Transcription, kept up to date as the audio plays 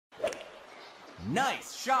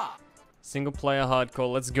Nice shot. Single player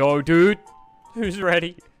hardcore. Let's go, dude. Who's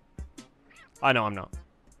ready? I know I'm not.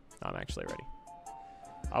 I'm actually ready.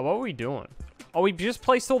 What were we doing? Oh, we just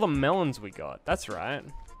placed all the melons we got. That's right.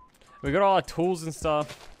 We got all our tools and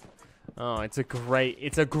stuff. Oh, it's a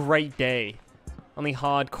great day on the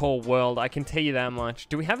hardcore world. I can tell you that much.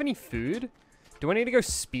 Do we have any food? Do I need to go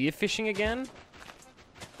spearfishing again?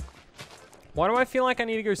 Why do I feel like I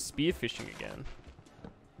need to go spearfishing again?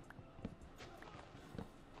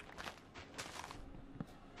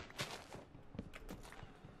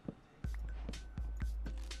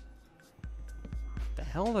 The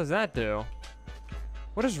hell does that do?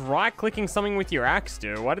 What does right-clicking something with your axe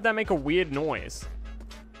do? Why did that make a weird noise?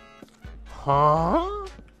 Huh?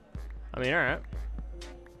 I mean, alright.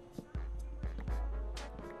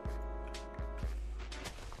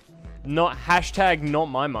 Not hashtag not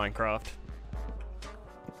my Minecraft.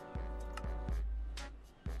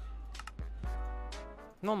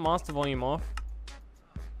 Not master volume off.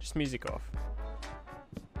 Just music off.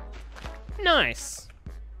 Nice.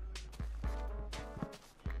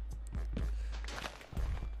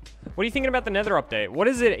 What are you thinking about the Nether update? What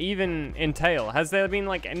does it even entail? Has there been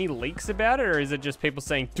like any leaks about it, or is it just people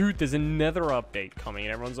saying, dude, there's a Nether update coming,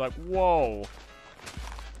 and everyone's like, whoa.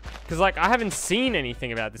 Because like, I haven't seen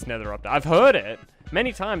anything about this Nether update. I've heard it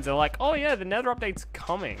many times. They're like, oh yeah, the Nether update's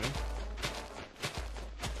coming.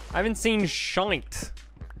 I haven't seen shite.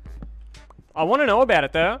 I want to know about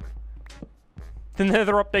it though. The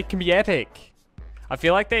Nether update can be epic. I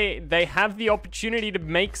feel like they have the opportunity to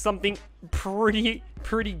make something pretty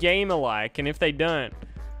gamer-like, and if they don't,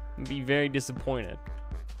 I'll be very disappointed.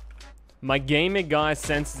 My gamer guy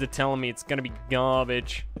senses are telling me it's gonna be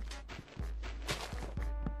garbage.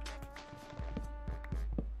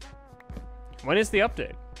 When is the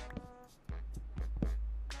update?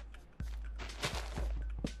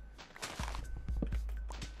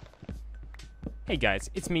 Hey guys,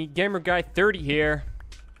 it's me, Gamer Guy 30 here.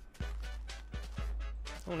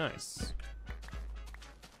 Oh, nice.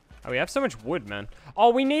 Oh, we have so much wood, man. Oh,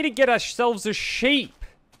 we need to get ourselves a sheep.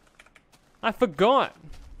 I forgot.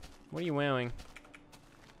 What are you wowing?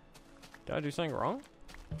 Did I do something wrong?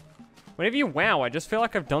 Whenever you wow, I just feel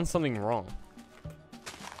like I've done something wrong.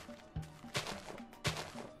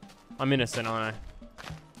 I'm innocent, aren't I?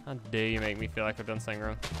 How dare you make me feel like I've done something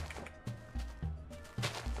wrong?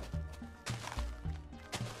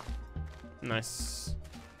 Nice.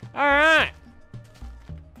 Alright.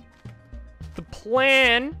 The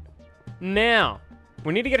plan now.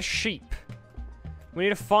 We need to get a sheep. We need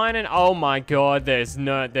to find an... Oh my god, there's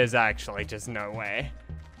actually just no way.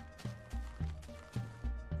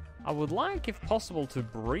 I would like, if possible, to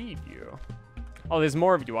breed you. Oh, there's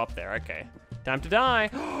more of you up there. Okay. Time to die.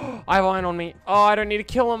 I have iron on me. Oh, I don't need to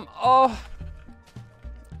kill him. Oh.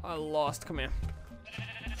 I lost. Come here.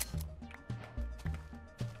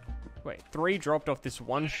 Wait, 3 dropped off this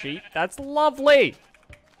one sheep. That's lovely.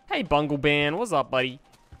 Hey, Bungleban. What's up, buddy?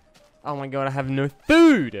 Oh my god, I have no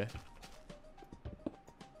food.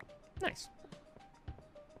 Nice.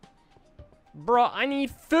 Bruh, I need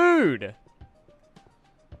food.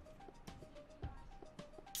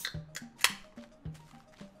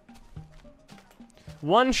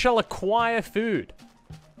 One shall acquire food.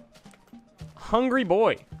 Hungry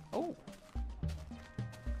boy. Oh.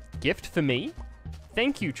 Gift for me?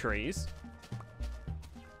 Thank you, trees.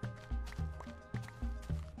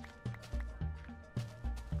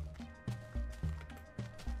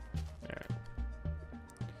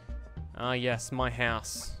 Ah, yes, my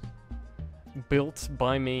house. Built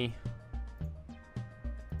by me.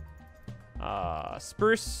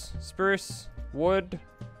 Spruce, wood.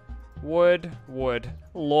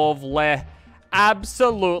 Lovely.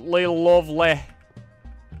 Absolutely lovely.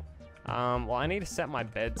 Well, I need to set my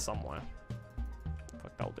bed somewhere.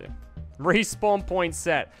 Fuck, that'll do. Respawn point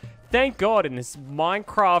set. Thank God in this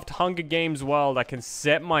Minecraft Hunger Games world, I can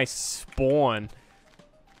set my spawn.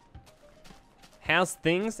 How's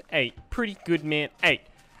things? Hey, pretty good, man.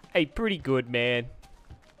 Hey, pretty good, man.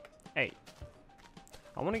 Hey,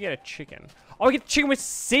 I want to get a chicken. Oh, I get chicken with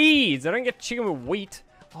seeds. I don't get chicken with wheat.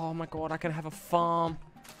 Oh my god, I can have a farm.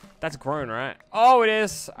 That's grown, right? Oh, it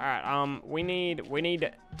is. All right. We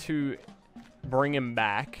need to bring him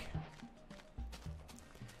back,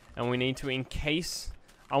 and we need to encase.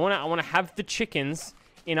 I wanna have the chickens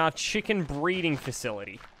in our chicken breeding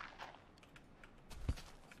facility.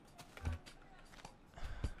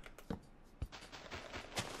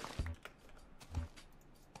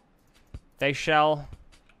 They shall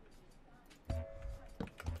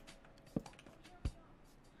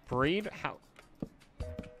breed.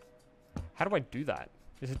 How do I do that?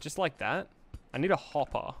 Is it just like that? I need a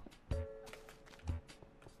hopper.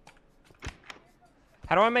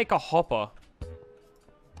 How do I make a hopper?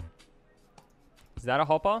 Is that a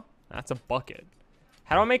hopper? That's a bucket.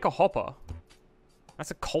 How do I make a hopper?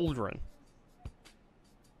 That's a cauldron.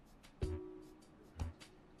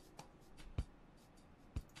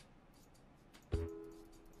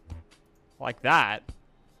 Like that.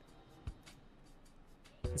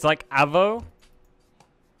 It's like Avo.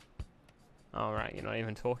 All right, you're not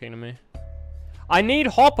even talking to me. I need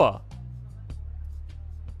hopper.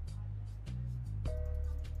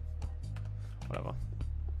 Whatever.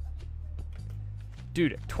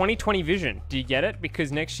 Dude, 2020 vision. Do you get it? Because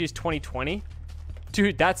next year's 2020.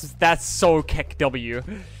 Dude, that's so Kick W.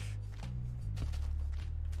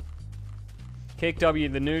 Kick W,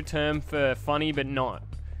 the new term for funny but not.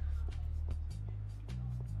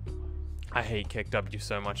 I hate Kick W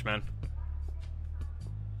so much, man.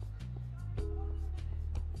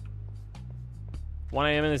 One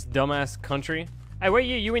AM in this dumbass country. Hey, where are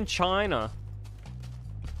you? You in China?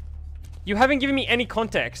 You haven't given me any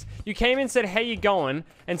context. You came in and said, hey, you going?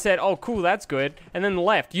 And said, oh, cool, that's good. And then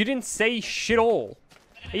left. You didn't say shit all.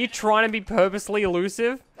 Are you trying to be purposely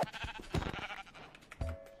elusive?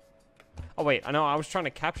 Oh, wait. I know. I was trying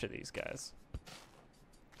to capture these guys.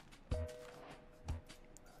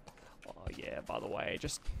 Oh, yeah, by the way.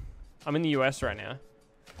 I'm in the US right now.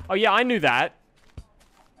 Oh, yeah, I knew that.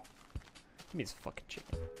 Give me this fucking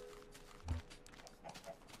chicken.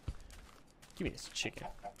 Give me this chicken.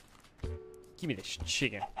 Give me this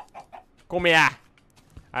chicken. Come here.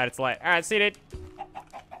 Alright, it's late. Alright, see it.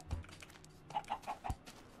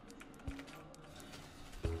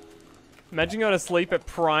 Imagine going to sleep at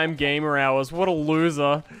prime gamer hours. What a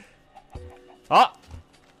loser. Oh!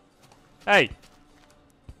 Hey!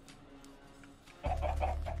 You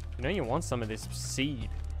know you want some of this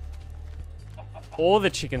seed. All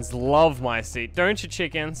the chickens love my seed. Don't you,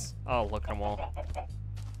 chickens? Oh, look at them all.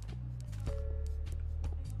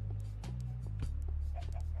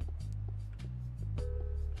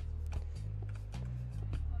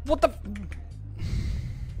 What the?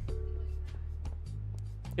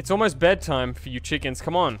 It's almost bedtime for you chickens.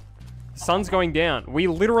 Come on. The sun's going down. We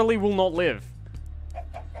literally will not live.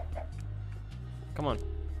 Come on.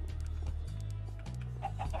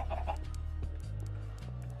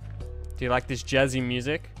 Do you like this jazzy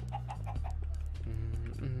music?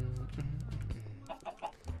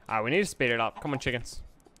 Alright, we need to speed it up. Come on, chickens.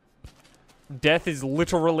 Death is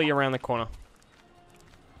literally around the corner.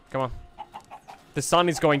 Come on. The sun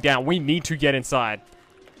is going down. We need to get inside.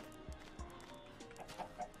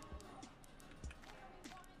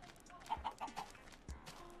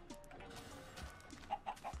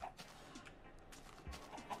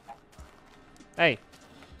 Hey.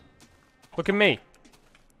 Look at me.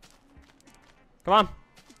 Come on.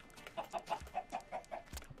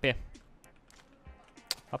 Up here.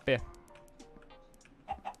 Up here.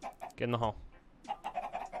 Get in the hole.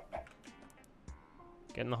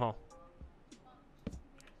 Get in the hole.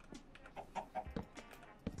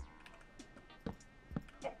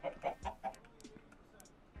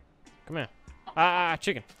 Come here.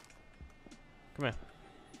 Chicken. Come here.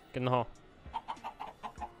 Get in the hole.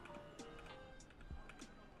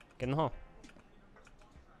 Get in the hole.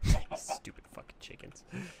 Stupid fucking chickens.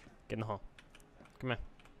 Get in the hole. Come here.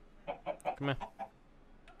 Come here.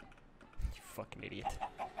 You fucking idiot.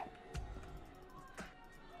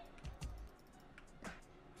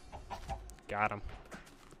 Got him.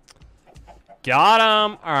 Got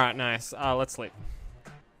him! Alright, nice. Let's sleep.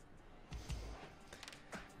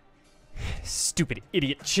 Stupid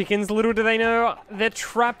idiot chickens, little do they know, they're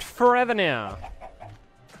trapped forever now.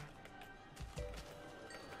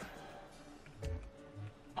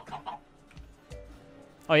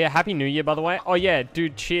 Oh yeah, Happy New Year, by the way. Oh yeah,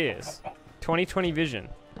 dude, cheers. 2020 vision.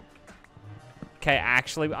 Okay,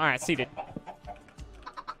 actually, alright, seated.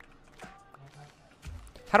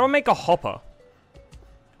 How do I make a hopper?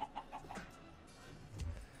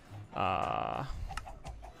 Hop.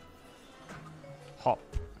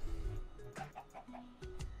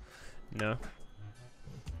 No.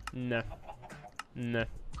 No. No.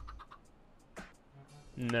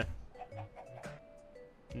 No.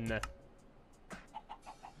 No.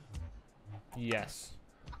 Yes.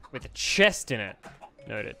 With a chest in it.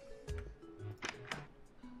 Noted.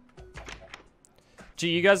 Gee,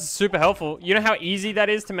 you guys are super helpful. You know how easy that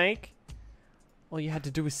is to make? All you had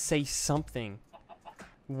to do was say something.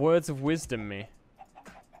 Words of wisdom, me.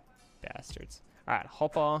 Bastards. Alright,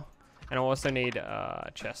 hopper. And I also need,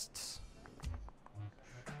 chests.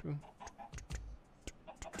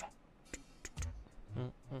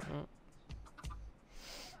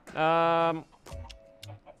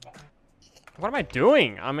 What am I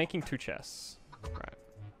doing? I'm making 2 chests. Right.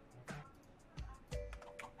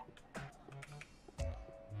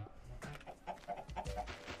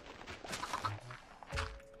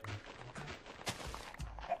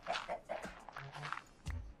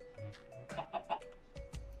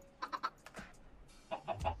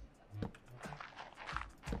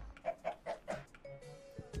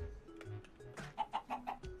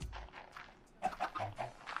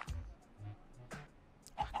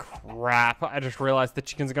 crap. I just realized the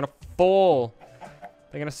chickens are gonna fall.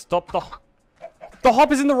 They're gonna stop the... The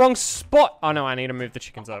hop is in the wrong spot. Oh no, I need to move the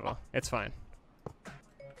chickens over. It's fine.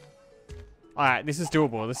 Alright, this is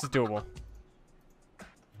doable. This is doable.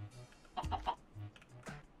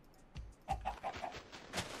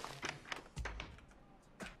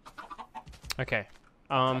 Okay.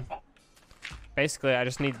 Basically, I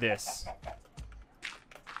just need this.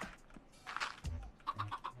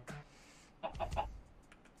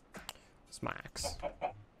 It's my axe.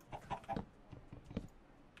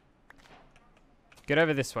 Get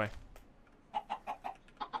over this way.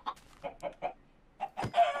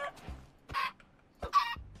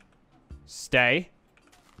 Stay.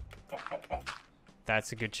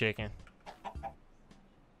 That's a good chicken.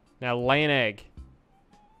 Now lay an egg.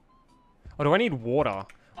 Oh, do I need water?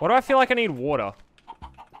 Why do I feel like I need water?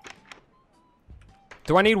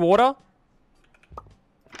 Do I need water?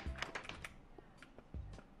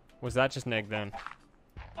 Was that just an egg then?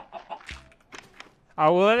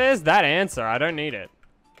 Oh, well, there's that answer. I don't need it.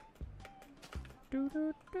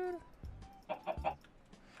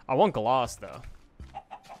 I want glass, though.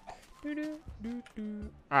 Alright,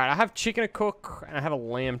 I have chicken to cook, and I have a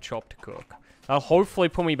lamb chop to cook. That'll hopefully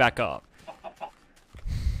pull me back up.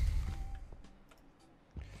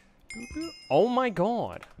 Oh my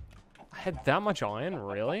god. I had that much iron?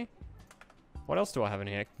 Really? What else do I have in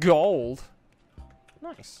here? Gold!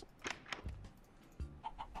 Nice.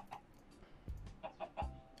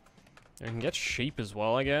 I can get sheep as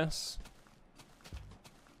well, I guess.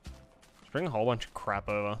 Just bring a whole bunch of crap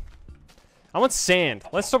over. I want sand.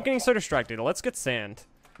 Let's stop getting so distracted. Let's get sand.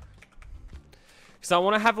 Because I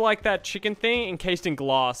want to have, like, that chicken thing encased in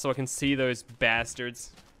glass so I can see those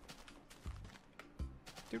bastards.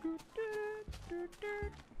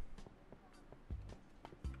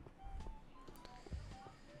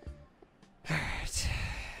 Alright.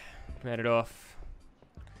 Made it off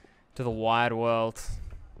to the wide world.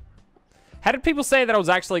 How did people say that I was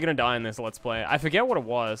actually going to die in this Let's Play? I forget what it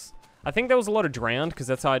was. I think there was a lot of drowned, because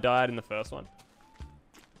that's how I died in the first one.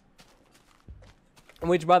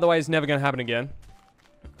 Which, by the way, is never going to happen again.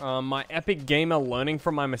 My epic gamer learning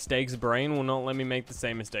from my mistakes brain will not let me make the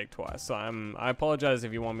same mistake twice. So I apologize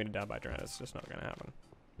if you want me to die by drown. It's just not going to happen.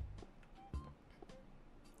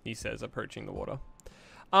 He says, approaching the water.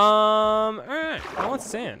 Alright. I want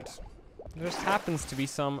sand. There just happens to be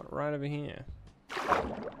some right over here.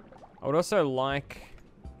 I would also like...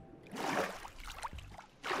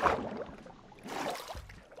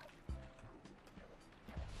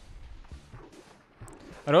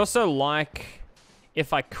 I'd also like,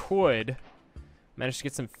 if I could, manage to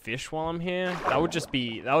get some fish while I'm here. That would just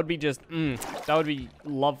be, that would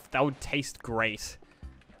taste great.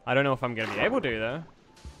 I don't know if I'm going to be able to, though.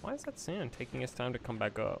 Why is that sand taking its time to come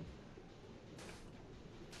back up?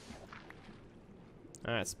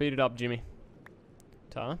 Alright, speed it up, Jimmy.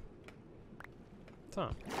 Tar?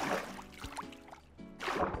 Tar.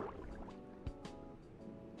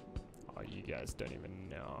 Oh, you guys don't even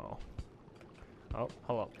know. Oh,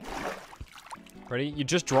 hold up. Ready? You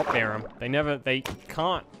just drop bear them. They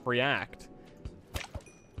can't react.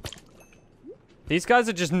 These guys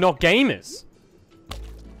are just not gamers.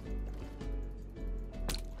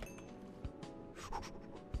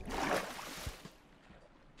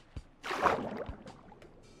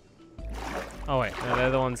 Oh wait, no,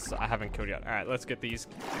 they're the ones I haven't killed yet. Alright, let's get these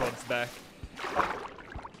cods back.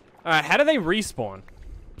 Alright, how do they respawn?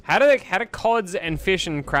 How do cods and fish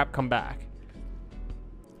and crap come back?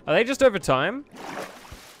 Are they just over time?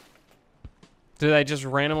 Do they just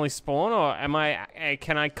randomly spawn, or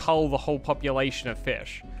can I cull the whole population of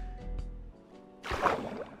fish?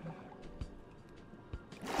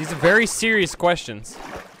 These are very serious questions.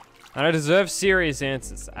 And I deserve serious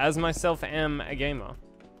answers, as myself am a gamer.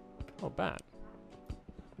 Oh, bat.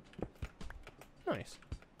 Nice.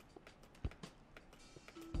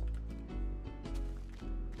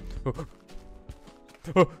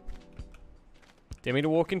 Dare me to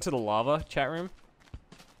walk into the lava chat room?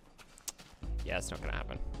 Yeah, it's not gonna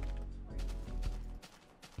happen.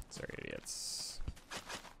 Sorry, idiots.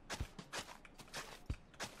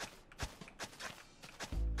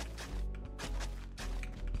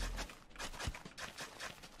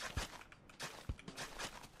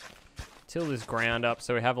 Till this ground up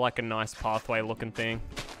so we have like a nice pathway looking thing.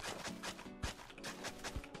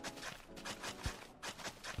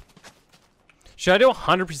 Should I do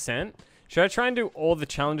 100%? Should I try and do all the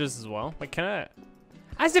challenges as well? Like, can I...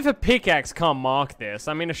 As if a pickaxe can't mark this.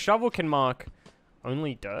 I mean, a shovel can mark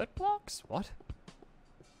only dirt blocks? What?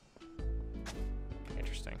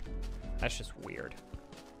 Interesting. That's just weird.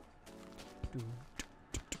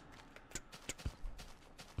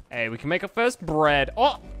 Hey, we can make our first bread.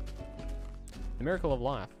 Oh! The miracle of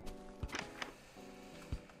life.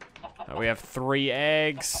 We have 3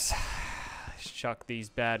 eggs. Let's chuck these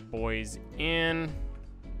bad boys in.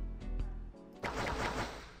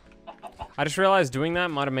 I just realized doing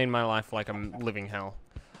that might have made my life like a living hell.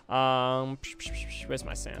 Where's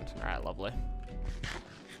my sand? All right, lovely.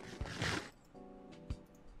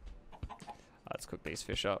 Let's cook these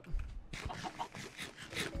fish up.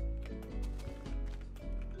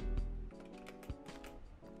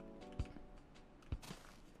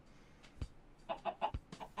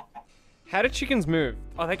 How do chickens move?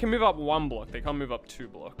 Oh, they can move up 1 block. They can't move up 2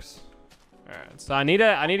 blocks. All right, so I need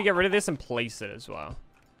to get rid of this and place it as well.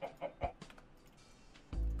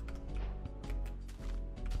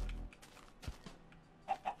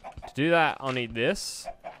 To do that, I'll need this.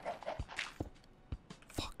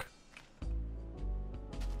 Fuck.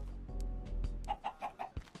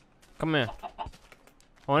 Come here.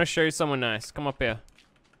 I want to show you someone nice. Come up here.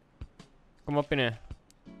 Come up in here.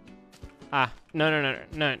 Ah, no,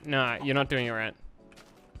 you're not doing it right.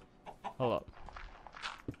 Hold up.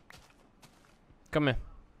 Come here.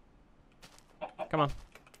 Come on.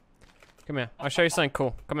 Come here. I'll show you something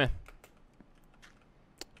cool. Come here.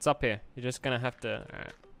 It's up here. You're just gonna have to,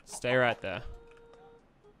 alright. Stay right there.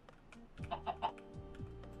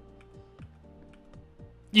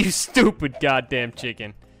 You stupid goddamn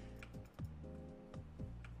chicken.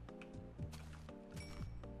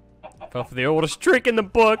 Fell for the oldest trick in the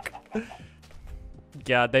book.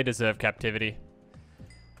 God, they deserve captivity.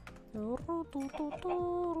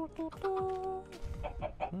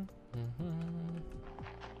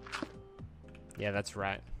 Yeah, that's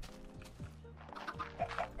right.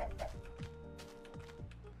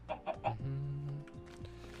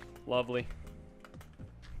 Lovely.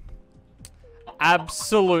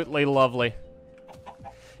 Absolutely lovely.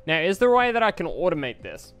 Now, is there a way that I can automate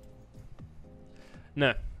this?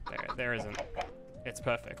 No, there isn't. It's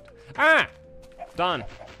perfect. Ah! Done.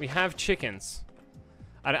 We have chickens.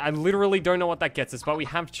 I literally don't know what that gets us, but we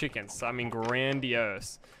have chickens. So, I mean,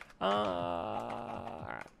 grandiose.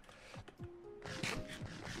 Alright.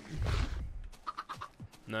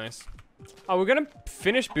 Nice. Oh, we're gonna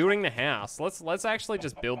finish building the house. Let's actually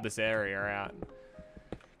just build this area out.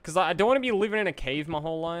 Cause I don't want to be living in a cave my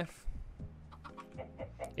whole life.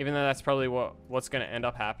 Even though that's probably what's gonna end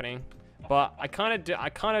up happening. But I kind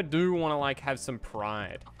of do want to like have some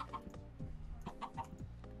pride.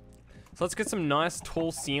 So let's get some nice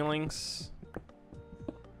tall ceilings.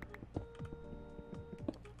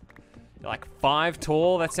 Like 5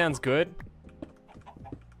 tall. That sounds good.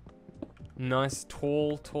 Nice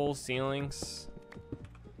tall ceilings.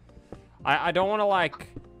 I don't want to like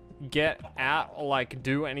get out or like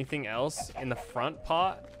do anything else in the front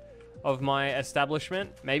part of my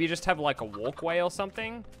establishment. Maybe just have like a walkway or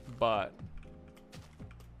something, but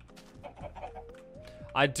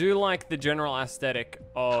I do like the general aesthetic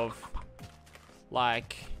of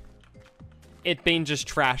like it being just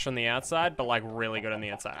trash on the outside, but like really good on the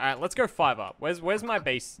inside. All right, let's go 5 up. Where's my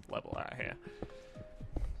base level? All right, here.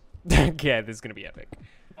 Okay, this is gonna be epic.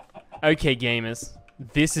 Okay, gamers,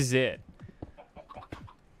 this is it.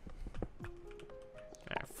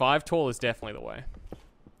 Right, 5 tall is definitely the way.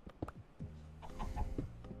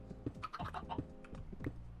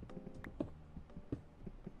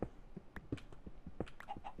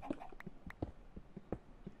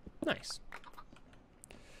 Nice.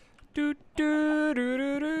 Do do do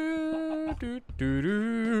do do do do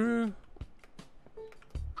do.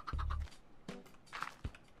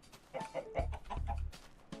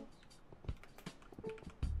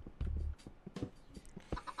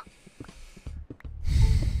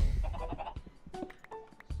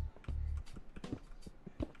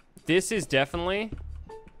 This is definitely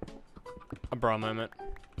a bra moment.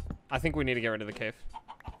 I think we need to get rid of the cave.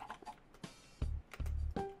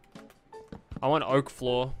 I want oak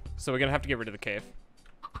floor, so we're gonna have to get rid of the cave.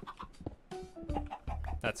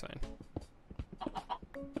 That's fine.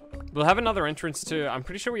 We'll have another entrance too. I'm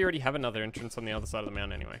pretty sure we already have another entrance on the other side of the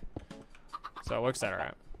mountain anyway. So it works out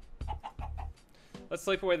alright. Let's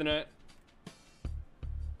sleep away the night.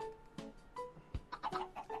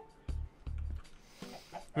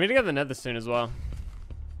 We need to get the nether soon as well.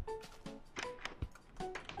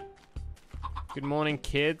 Good morning,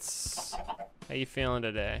 kids. How you feeling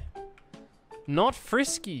today? Not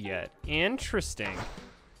frisky yet. Interesting.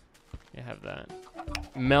 You have that.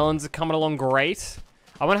 Melons are coming along great.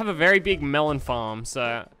 I want to have a very big melon farm,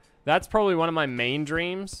 so that's probably one of my main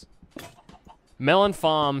dreams. Melon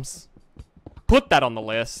farms. Put that on the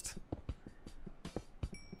list.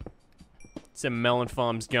 Some melon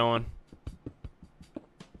farms going.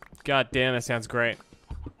 God damn, that sounds great.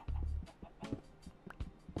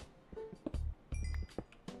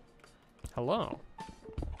 Hello.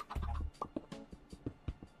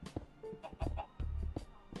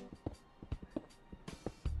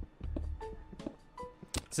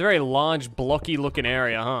 It's a very large, blocky-looking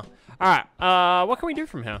area, huh? Alright, what can we do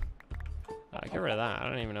from here? Get rid of that. I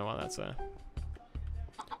don't even know why that's there.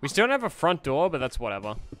 We still don't have a front door, but that's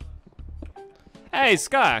whatever. Hey,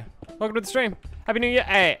 Sky. Welcome to the stream. Happy New Year.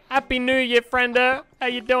 Hey, Happy New Year, friendo. How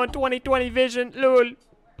you doing? 2020 vision. Lul.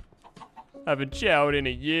 Haven't showered in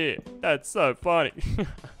a year. That's so funny.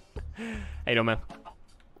 How you doing, man?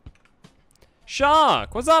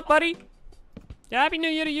 Shark, what's up, buddy? Yeah, Happy New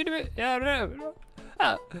Year to you. Yeah,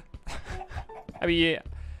 Happy Year.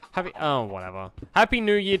 Oh, whatever. Happy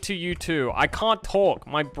New Year to you too. I can't talk.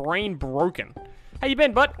 My brain broken. How you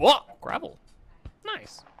been, bud? What? Gravel.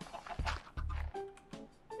 Nice.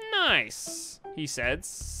 Nice, he said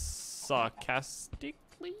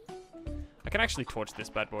sarcastically. I can actually torch this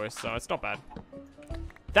bad boy, so it's not bad.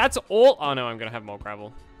 That's all. Oh no, I'm gonna have more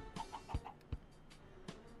gravel.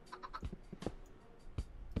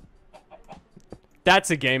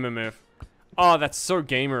 That's a gamer move. Oh, that's so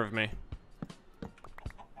gamer of me.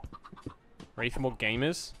 Ready for more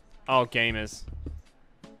gamers? Oh, gamers.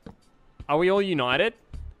 Are we all united?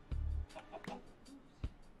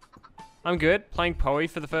 I'm good. Playing Poe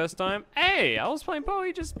for the first time. Hey, I was playing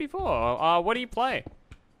Poe just before. What do you play?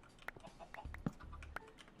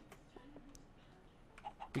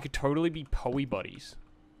 We could totally be Poe buddies.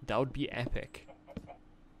 That would be epic.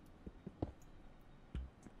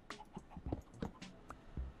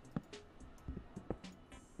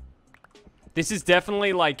 This is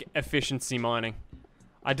definitely like efficiency mining.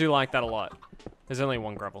 I do like that a lot. There's only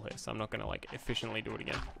one gravel here, so I'm not gonna like efficiently do it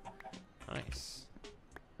again. Nice.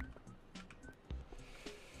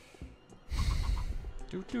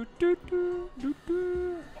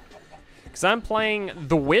 Because I'm playing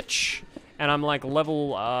The Witch, and I'm like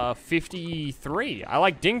level 53. I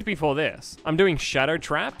like dinged before this. I'm doing shadow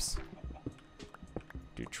traps.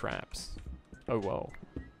 Do traps. Oh, whoa.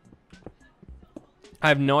 I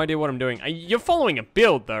have no idea what I'm doing. You're following a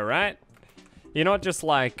build though, right? You're not just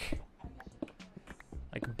like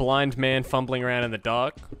blind man fumbling around in the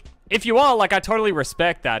dark. If you are, like, I totally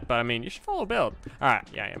respect that, but I mean, you should follow a build. All right,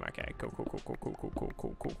 yeah, I am okay. Cool.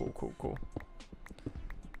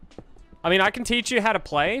 I mean, I can teach you how to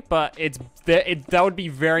play, but that would be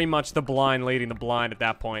very much the blind leading the blind at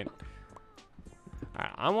that point. All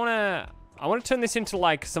right, I want to turn this into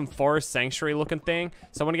like some forest sanctuary looking thing.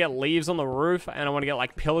 So I want to get leaves on the roof, and I want to get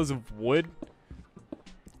like pillars of wood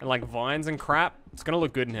and like vines and crap. It's gonna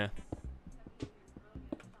look good in here.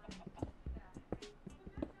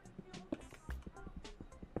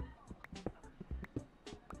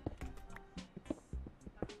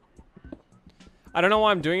 I don't know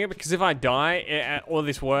why I'm doing it, because if I die, all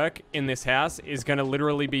this work in this house is gonna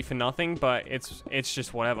literally be for nothing, but it's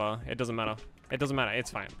just whatever. It doesn't matter. It doesn't matter.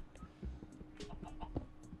 It's fine.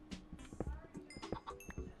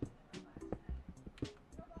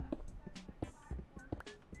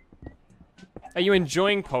 Are you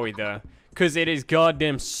enjoying Poe though? Because it is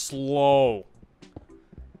goddamn slow.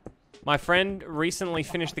 My friend recently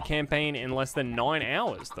finished the campaign in less than 9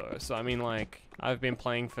 hours though. So I mean, like, I've been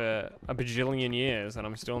playing for a bajillion years and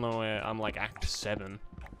I'm still nowhere. I'm like Act 7.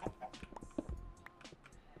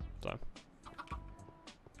 So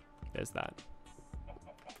there's that.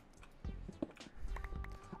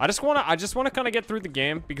 I just wanna kind of get through the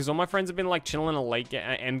game because all my friends have been like chilling a late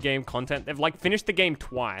end game content. They've like finished the game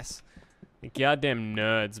twice. Like, goddamn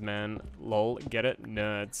nerds, man. Lol, get it?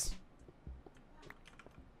 Nerds.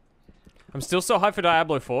 I'm still so hyped for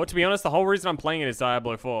Diablo 4. To be honest, the whole reason I'm playing it is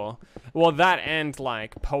Diablo 4. Well, that and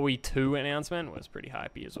like Poe 2 announcement was pretty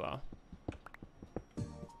hypey as well.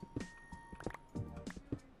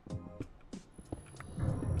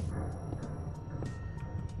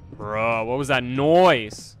 Bro, what was that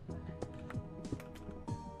noise?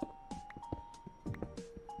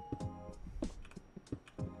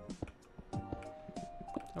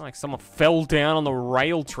 Like someone fell down on the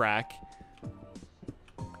rail track.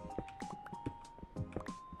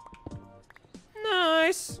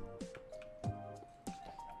 Nice.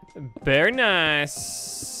 Very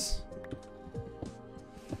nice.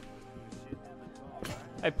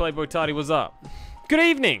 Hey, Playboy Toddy, what's up? Good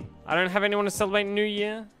evening. I don't have anyone to celebrate New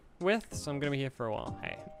Year with, so I'm gonna be here for a while.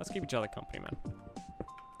 Hey, let's keep each other company, man.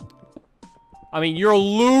 I mean, you're a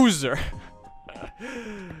loser.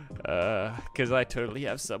 Because I totally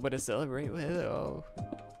have someone to celebrate with. Oh.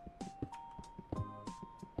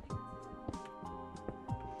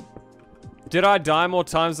 Did I die more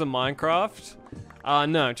times than Minecraft?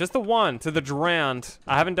 No, just the one, to the drowned.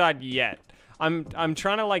 I haven't died yet. I'm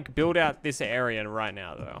trying to like build out this area right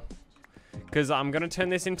now though. because I'm gonna turn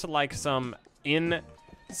this into like some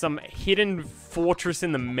hidden fortress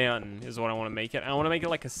in the mountain is what I want to make it. I want to make it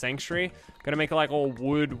like a sanctuary. I'm gonna make it like all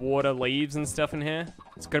wood, water, leaves and stuff in here.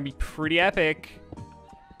 It's gonna be pretty epic.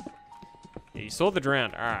 Yeah, you saw the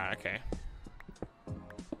drowned. Alright, okay.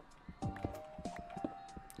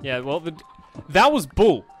 Yeah, well, that was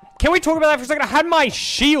bull. Can we talk about that for a second? I had my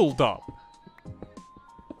shield up.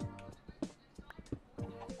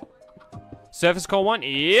 Surface core 1?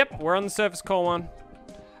 Yep, we're on the surface core 1.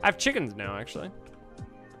 I have chickens now, actually.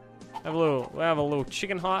 We have a little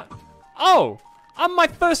chicken hut. Oh! I'm my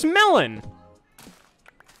first melon!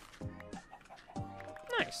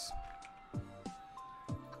 Nice.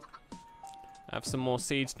 I have some more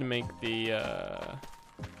seeds to make the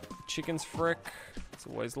chickens frick. It's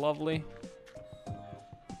always lovely.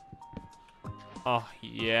 Oh,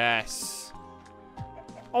 yes.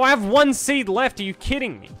 Oh, I have 1 seed left. Are you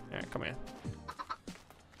kidding me? Alright, come here.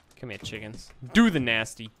 Come here, chickens. Do the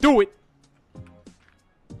nasty. Do it!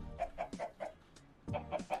 Oh,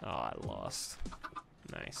 I lost.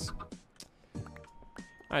 Nice.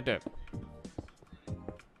 I do.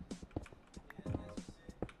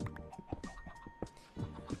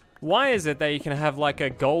 Why is it that you can have like a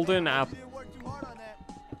golden apple?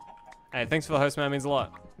 Hey, thanks for the host, man. It means a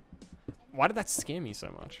lot. Why did that scare me so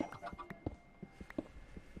much?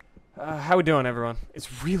 How we doing, everyone?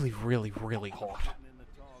 It's really, really, really hot.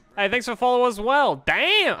 Hey, thanks for following as well.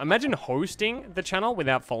 Damn! Imagine hosting the channel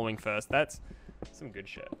without following first. That's some good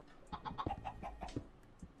shit.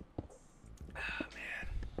 Oh,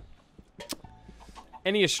 man.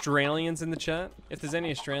 Any Australians in the chat? If there's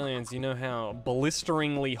any Australians, you know how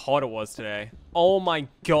blisteringly hot it was today. Oh my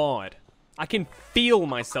god. I can feel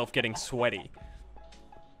myself getting sweaty.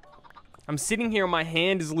 I'm sitting here and my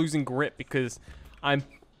hand is losing grip because I'm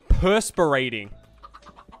perspirating.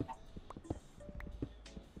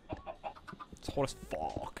 It's hot as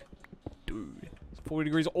fuck. Dude, it's 40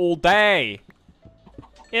 degrees all day.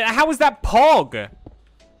 Yeah, how is that Pog?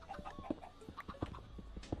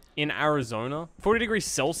 In Arizona? 40 degrees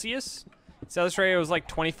Celsius? South Australia was like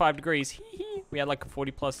 25 degrees. We had like a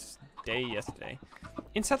 40 plus day yesterday.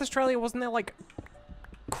 In South Australia, wasn't there like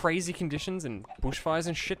crazy conditions and bushfires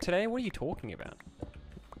and shit today? What are you talking about?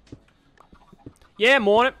 Yeah,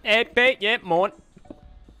 morning. Yeah, morning.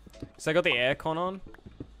 So I got the aircon on.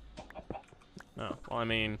 Oh, well, I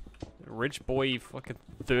mean, rich boy fucking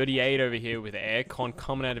 38 over here with aircon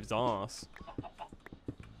coming out of his ass.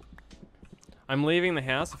 I'm leaving the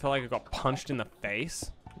house. I feel like I got punched in the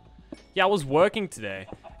face. Yeah, I was working today,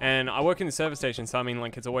 and I work in the service station, so I mean,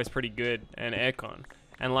 like, it's always pretty good and aircon.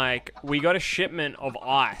 And like, we got a shipment of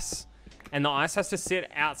ice, and the ice has to sit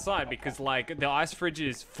outside because like the ice fridge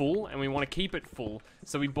is full, and we want to keep it full.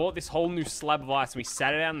 So we bought this whole new slab of ice, and we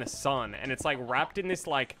sat it out in the sun, and it's like wrapped in this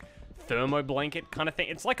like thermo blanket kind of thing.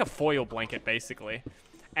 It's like a foil blanket basically,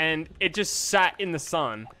 and it just sat in the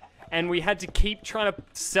sun. And we had to keep trying to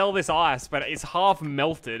sell this ice, but it's half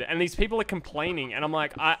melted. And these people are complaining. And I'm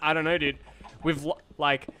like, I don't know, dude. We've,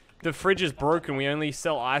 like, the fridge is broken. We only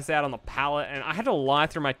sell ice out on the pallet. And I had to lie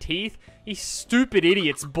through my teeth. These stupid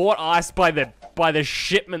idiots bought ice by the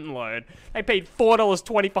shipment load. They paid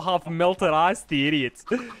 $4.20 for half melted ice, the idiots.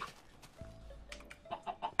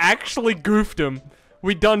 Actually goofed them.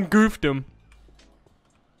 We done goofed them.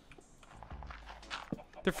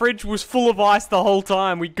 The fridge was full of ice the whole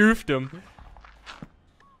time. We goofed him.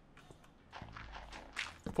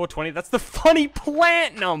 420. That's the funny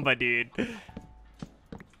plant number, dude.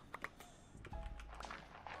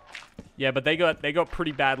 Yeah, but they got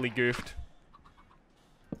pretty badly goofed.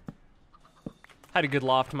 Had a good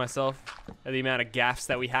laugh to myself at the amount of gaffes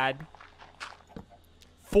that we had.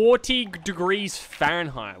 40 degrees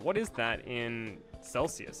Fahrenheit. What is that in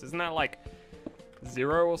Celsius? Isn't that like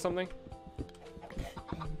 0 or something?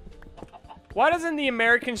 Why doesn't the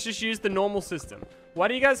Americans just use the normal system? Why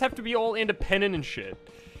do you guys have to be all independent and shit?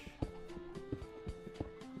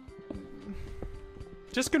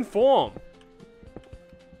 Just conform.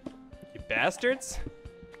 You bastards.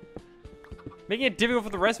 Making it difficult for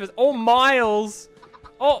the rest of us. Oh, Miles.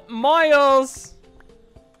 Oh, Miles.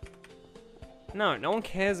 No one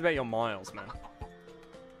cares about your miles, man.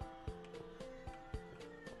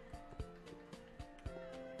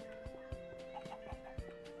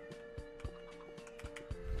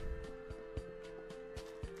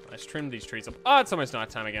 Let's trim these trees up. Oh, it's almost night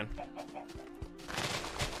time again.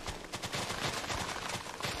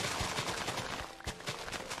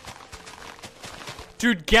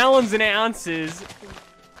 Dude, gallons and ounces.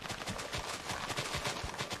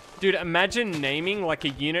 Dude, imagine naming like a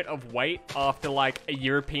unit of weight after like a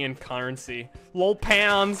European currency. Lol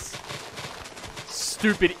pounds.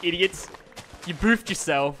 Stupid idiots. You boofed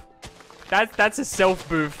yourself. That's a self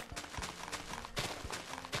boof.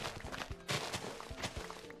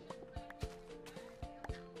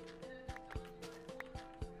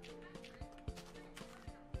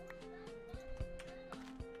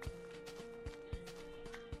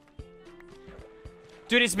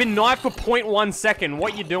 Dude, it's been knifed for 0.1 second.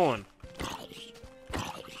 What you doing?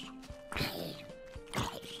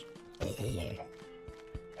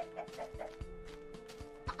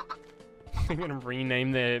 I'm gonna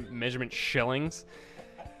rename their measurement shillings.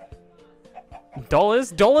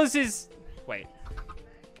 Dollars? Dollars is... Wait.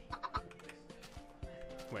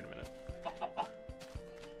 Wait a minute.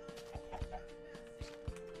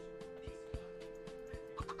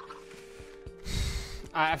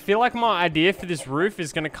 I feel like my idea for this roof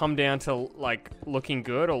is gonna come down to, like, looking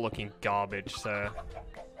good or looking garbage, so...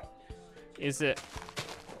 Is it...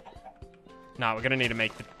 No, we're gonna need to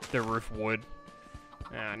make the roof wood.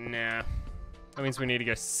 Ah, nah. That means we need to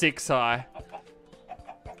go 6 high.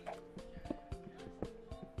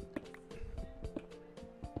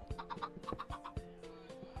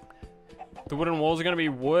 The wooden walls are gonna be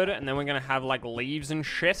wood, and then we're gonna have, like, leaves and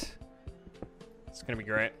shit. It's gonna be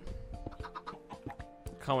great.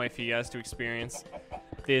 Can't wait for you guys to experience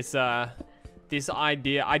this, this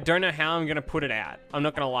idea. I don't know how I'm gonna put it out. I'm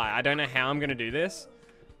not gonna lie. I don't know how I'm gonna do this,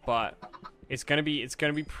 but it's gonna be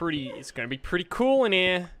pretty cool in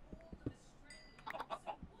here.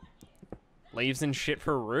 Leaves and shit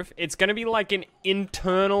for a roof. It's gonna be like an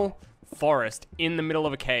internal forest in the middle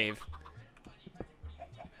of a cave.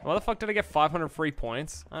 Why the fuck did I get 500 free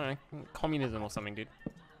points? I don't know. Communism or something, dude.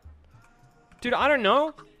 Dude, I don't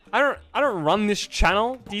know. I don't run this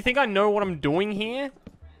channel. Do you think I know what I'm doing here?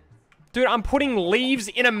 Dude, I'm putting leaves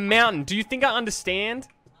in a mountain. Do you think I understand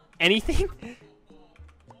anything?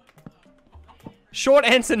 Short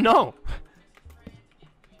answer, no.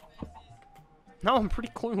 No, I'm pretty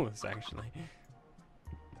clueless, actually.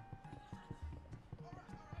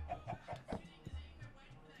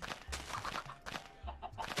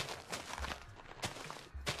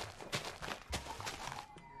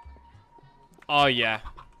 Oh, yeah.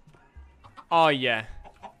 Oh, yeah.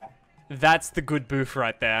 That's the good booth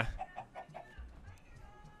right there.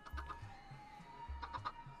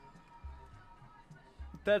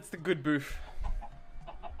 That's the good booth.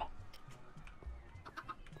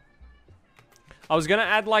 I was gonna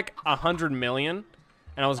add like 100 million,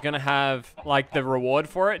 and I was gonna have like the reward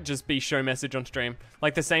for it just be show message on stream.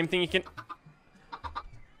 Like the same thing you can...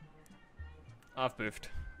 I've boofed.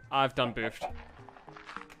 I've done boofed.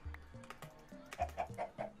 Oh,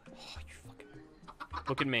 you fucking...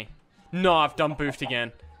 Look at me. No, I've done boofed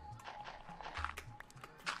again.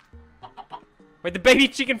 Wait, the baby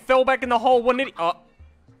chicken fell back in the hole. What did he... Oh.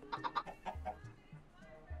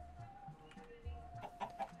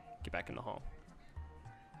 Get back in the hole.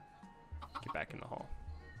 Get back in the hole.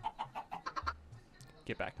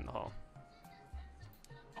 Get back in the hole.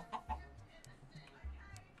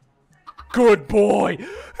 Good boy!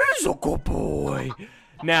 He's a good boy!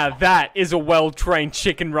 Now that is a well-trained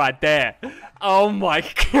chicken right there. Oh my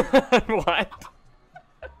god, what?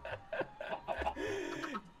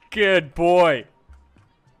 Good boy.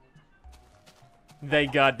 They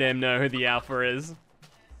goddamn know who the alpha is.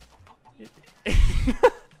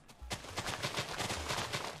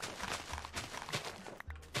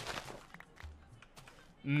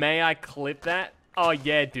 May I clip that? Oh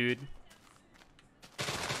yeah, dude.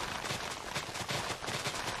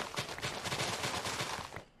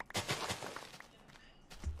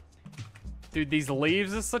 Dude, these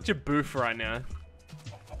leaves are such a boof right now.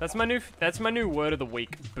 That's my new word of the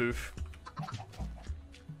week, boof.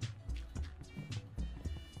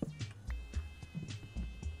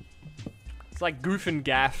 It's like goof and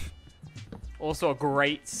gaff. Also a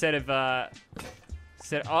great set of oh.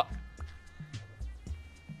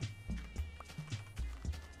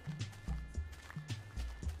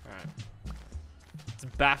 Alright. Let's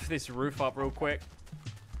baff this roof up real quick.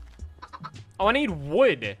 Oh, I need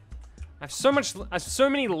wood. I have so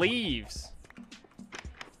many leaves.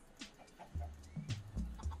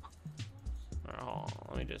 Oh,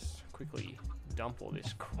 let me just quickly dump all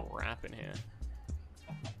this crap in here.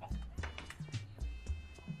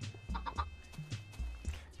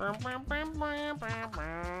 Alright.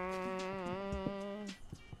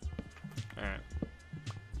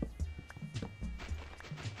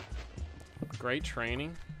 Great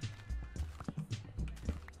training.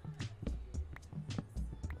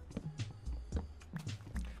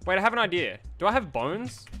 Wait, I have an idea. Do I have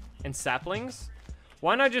bones and saplings?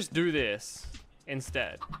 Why not just do this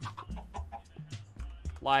instead?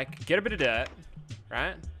 Like, get a bit of dirt,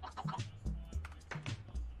 right?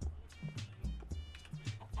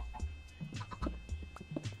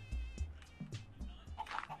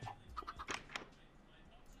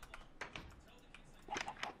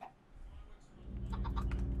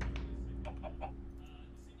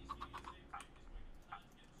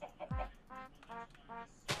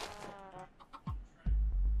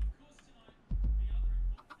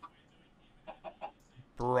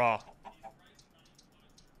 Bruh.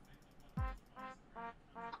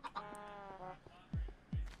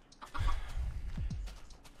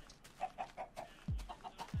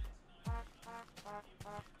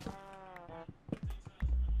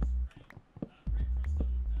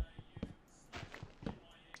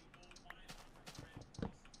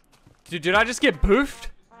 Dude, did I just get boofed?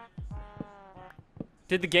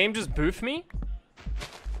 Did the game just boof me?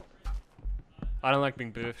 I don't like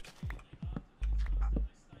being boofed.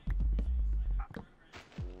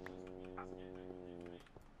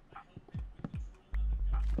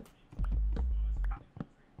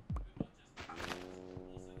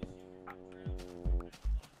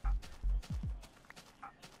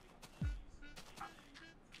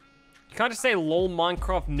 You can't just say lol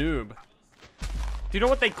Minecraft noob. Do you know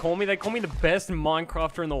what they call me? They call me the best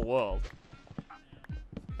Minecrafter in the world.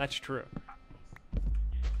 That's true.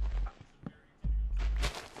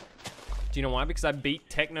 Do you know why? Because I beat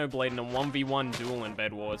Technoblade in a 1v1 duel in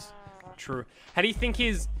Bed Wars. True. How do you think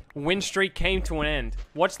his win streak came to an end?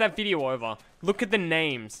 Watch that video over. Look at the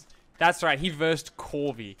names. That's right, he versed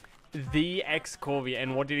Corvy. The ex-Corvy.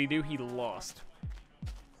 And what did he do? He lost.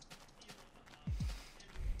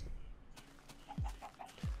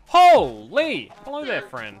 Holy! Hello there,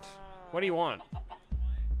 friend. What do you want?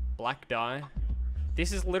 Black dye.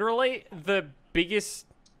 This is literally the biggest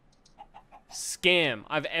scam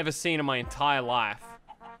I've ever seen in my entire life.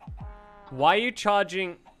 Why are you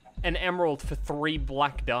charging an emerald for 3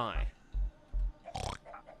 black dye?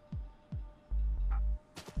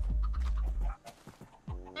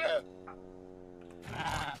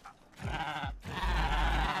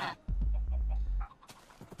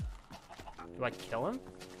 Do I kill him?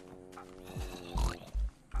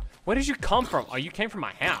 Where did you come from? Oh, you came from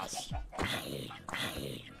my house.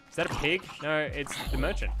 Is that a pig? No, it's the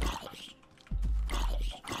merchant.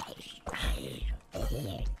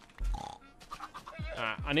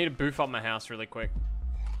 Alright, I need to boof up my house really quick.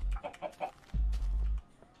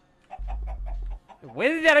 Where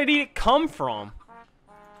did that idiot come from?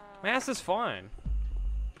 My house is fine.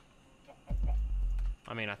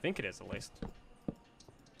 I mean, I think it is at least.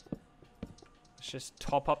 Let's just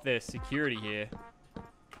top up their security here.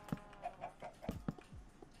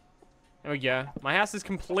 There we go. My house is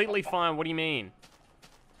completely fine. What do you mean?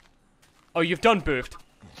 Oh, you've done boofed.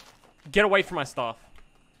 Get away from my stuff.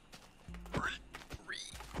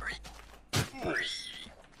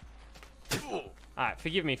 Alright,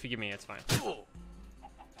 forgive me, it's fine.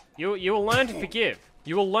 You will learn to forgive.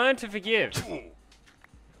 You will learn to forgive.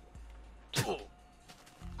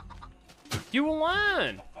 You will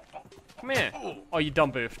learn. Come here. Oh, you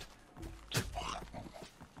done boofed.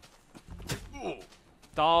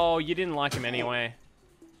 Oh, you didn't like him anyway.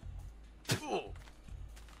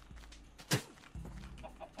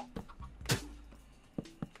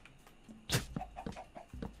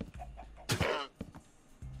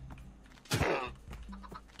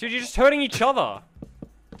 Dude, you're just hurting each other.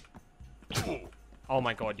 Oh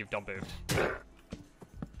my god, you've done boofed.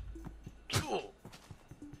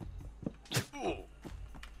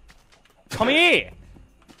 Come here!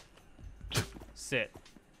 Sit.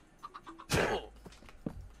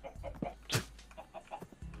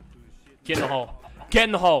 Get in the hole. Get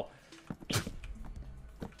in the hole.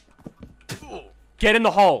 Get in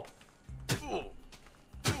the hole.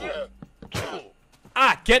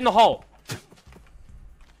 Ah, get in the hole.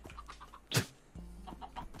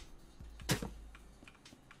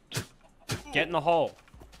 Get in the hole.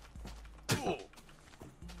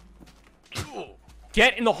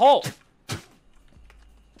 Get in the hole.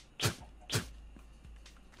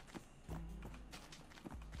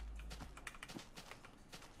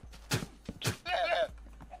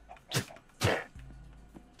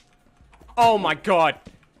 Oh my god.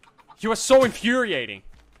 You are so infuriating.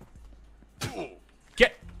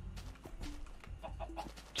 Get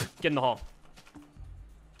in the hole.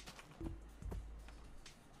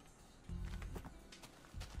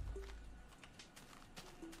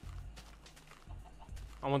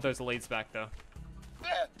 I want those leads back though.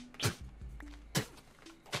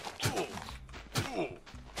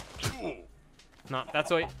 Nah,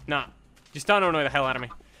 that's all. Nah, just don't annoy the hell out of me.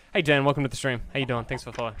 Hey Dan, welcome to the stream. How you doing? Thanks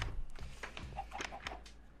for following.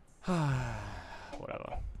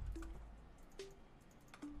 Whatever.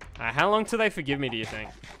 How long till they forgive me, do you think?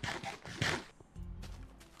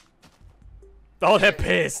 Oh, they're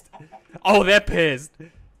pissed. Oh, they're pissed.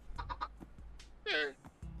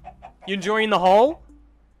 You enjoying the hole?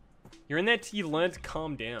 You're in there till you learn to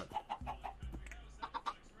calm down.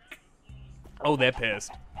 Oh, they're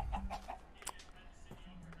pissed.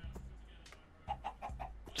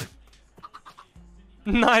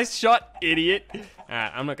 Nice shot, idiot.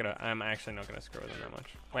 Alright, I'm actually not gonna screw with them that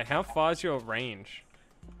much. Wait, how far is your range?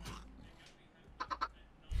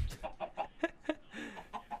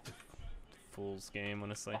 Fool's game,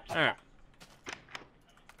 honestly. Alright.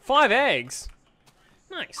 5 eggs?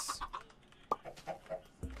 Nice.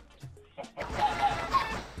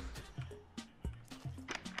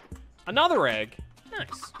 Another egg?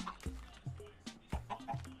 Nice.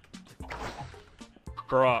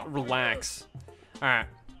 Bruh, relax. Alright.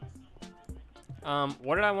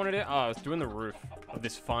 What did I want to do? Oh, I was doing the roof of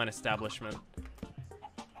this fine establishment.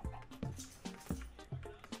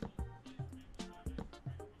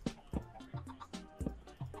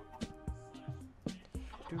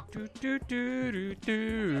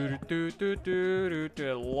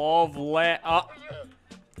 Lovely. Oh.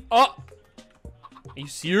 Are you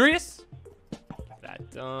serious? Get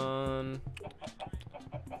that done.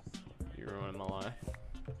 You're ruining my life.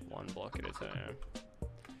 One block at a time.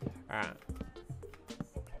 Alright.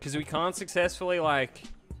 Because we can't successfully, like,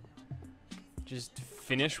 just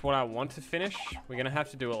finish what I want to finish. We're gonna have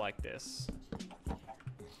to do it like this.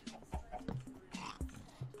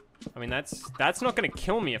 I mean, that's not gonna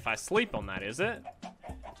kill me if I sleep on that, is it?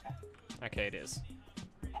 Okay, it is.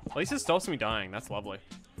 At least it stops me dying. That's lovely.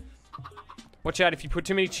 Watch out, if you put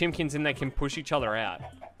too many chimkins in, they can push each other out.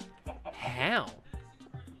 How?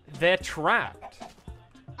 They're trapped.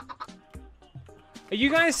 Are you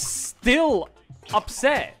guys still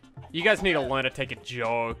upset? You guys need to learn to take a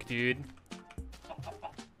joke, dude.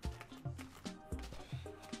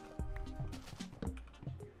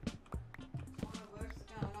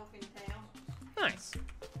 Nice.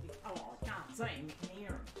 Oh, I can't see him, you can hear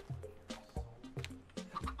him.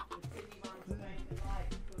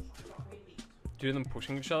 Do them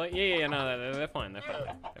pushing each other? Yeah, no, they're fine. They're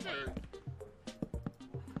fine.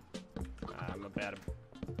 I'm about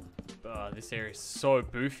to... this area is so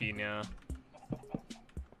boofy now.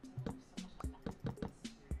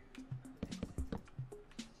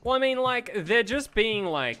 Well, I mean, like, they're just being,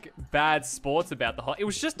 like, bad sports about the whole... It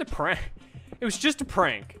was just a prank. It was just a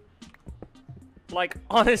prank. Like,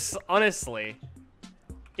 honestly,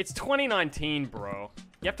 it's 2019, bro.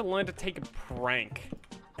 You have to learn to take a prank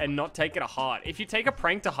and not take it to heart. If you take a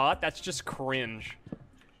prank to heart, that's just cringe.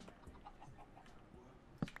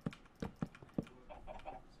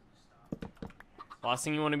 Last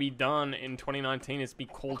thing you want to be done in 2019 is be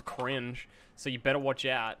called cringe, so you better watch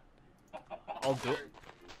out. I'll do it.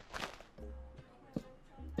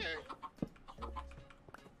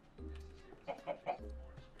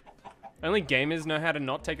 Only gamers know how to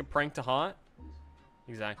not take a prank to heart?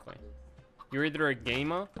 Exactly. You're either a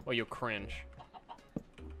gamer or you're cringe.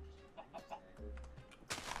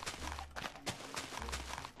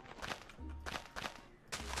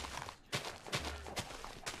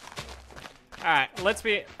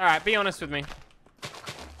 Alright, be honest with me.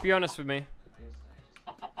 Be honest with me.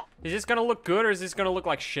 Is this gonna look good or is this gonna look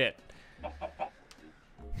like shit?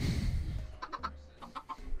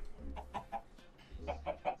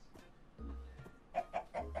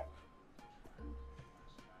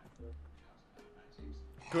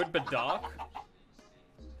 Good but dark?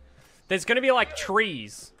 There's gonna be like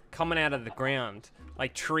trees coming out of the ground.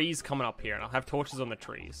 Like trees coming up here, and I'll have torches on the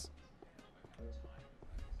trees.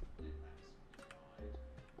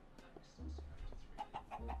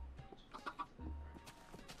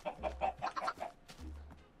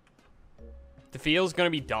 The field's gonna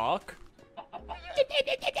be dark?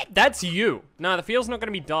 That's you. No, the field's not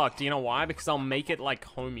gonna be dark. Do you know why? Because I'll make it like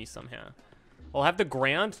homey somehow. I'll have the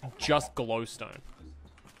ground just glowstone.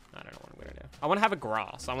 I don't know what I'm gonna do. I want to have a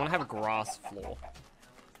grass. I want to have a grass floor.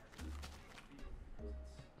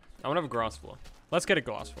 I want to have a grass floor. Let's get a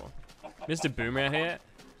grass floor. Mr. Boomer out here.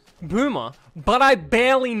 Boomer? But I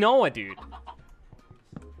barely know her, dude.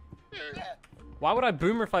 Why would I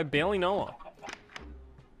boomer if I barely know her?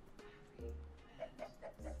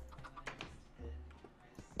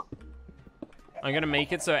 I'm gonna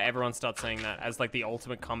make it so everyone starts saying that as like the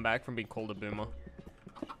ultimate comeback from being called a boomer.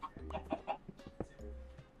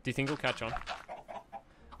 Do you think it'll catch on?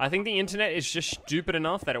 I think the internet is just stupid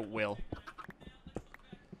enough that it will.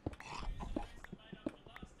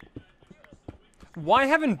 Why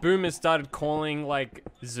haven't boomers started calling, like,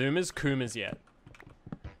 zoomers Coomers yet?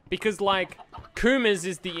 Because, like, Coomers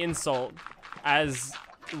is the insult as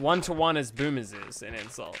one-to-one as boomers is an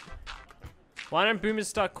insult. Why don't boomers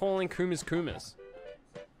start calling Coomers Coomers?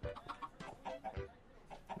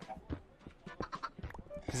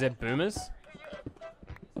 Because they're boomers?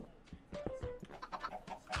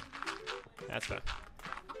 That's fair.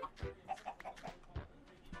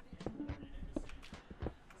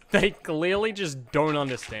 They clearly just don't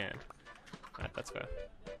understand. Alright, that's fair.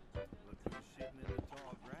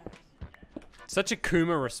 Such a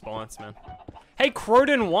Kuma response, man. Hey,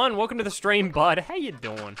 Croden1, welcome to the stream, bud. How you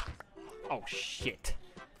doing? Oh, shit.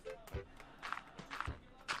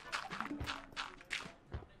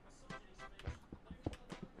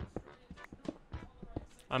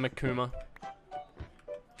 I'm a Kuma.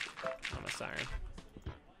 I'm a siren.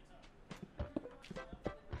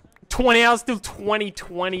 20 hours till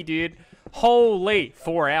 2020, dude. Holy,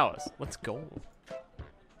 4 hours. Let's go.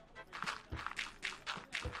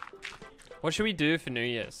 What should we do for New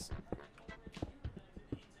Year's?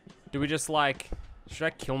 Do we just like... Should I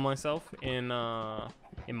kill myself in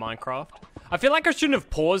Minecraft? I feel like I shouldn't have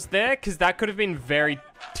paused there, because that could have been very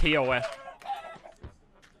TOS.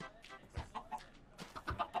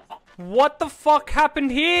 What the fuck happened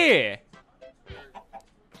here?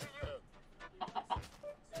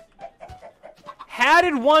 How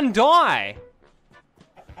did one die?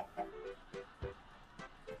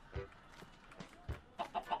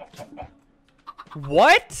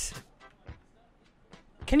 What?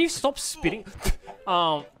 Can you stop spitting?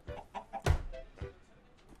 Are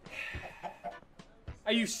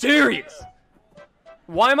you serious?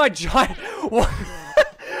 Why am I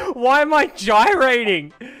why am I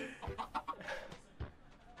gyrating?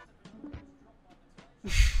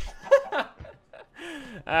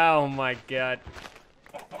 Oh my god.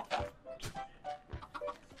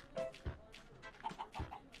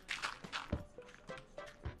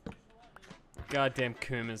 Goddamn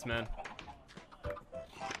Kumas, man.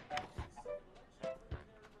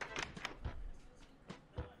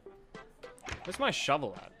 Where's my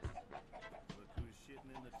shovel at?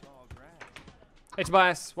 Hey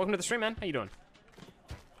Tobias, welcome to the stream, man. How you doing?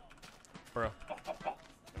 Bro.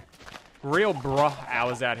 Real bro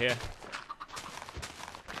hours out here.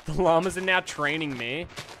 The llamas are now training me.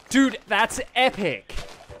 Dude, that's epic.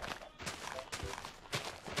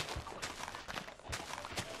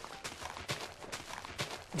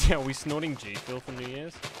 Yeah, are we snorting G Fuel for New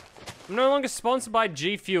Year's? I'm no longer sponsored by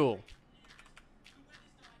G Fuel.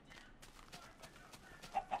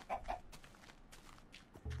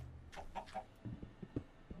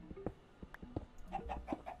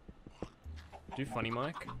 Do funny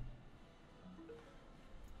mic?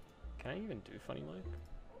 Can I even do funny mic?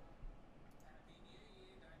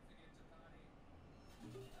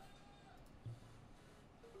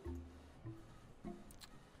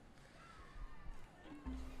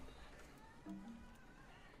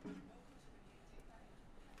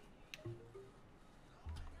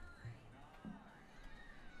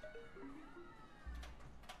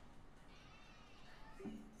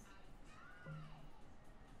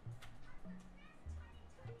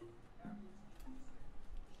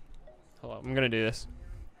 Hold on, I'm gonna do this.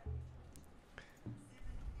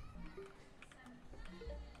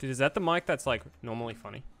 Dude, is that the mic that's like normally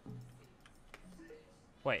funny?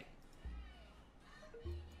 Wait.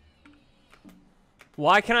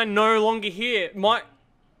 Why can I no longer hear my...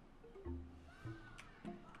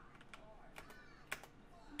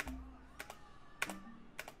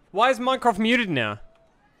 Why is Minecraft muted now?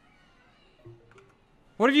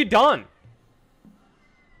 What have you done?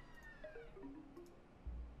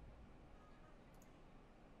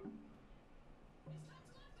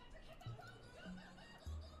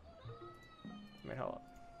 Wait, hold up.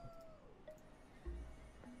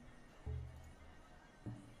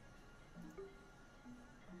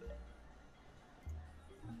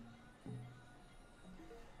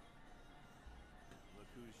 Look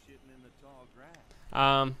who's shitting in the tall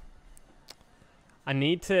grass. I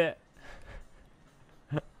need to...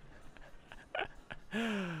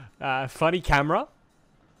 funny camera?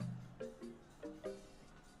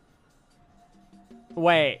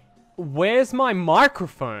 Wait, where's my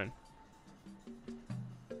microphone?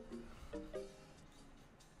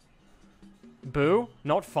 Boo,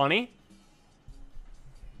 not funny.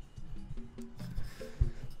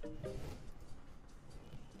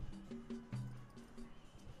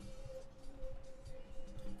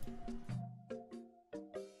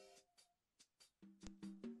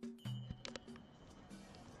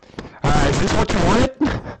 Is this what you wanted?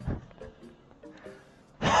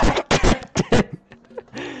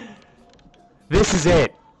 This is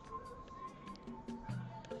it.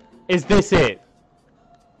 Is this it?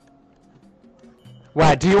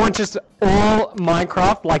 Wow, do you want just all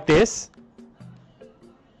Minecraft like this?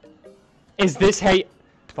 Is this how you...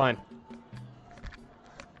 Fine.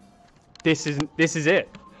 This is it.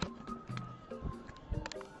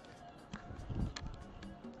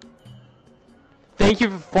 Thank you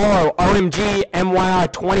for follow, OMG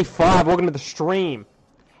MYR25. Welcome to the stream.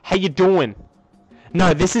 How you doing?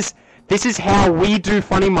 No, this is how we do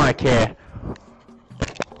funny mic here.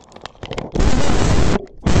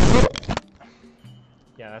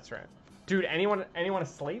 that's right. Dude, anyone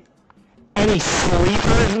asleep? Any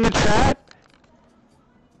sleepers in the chat?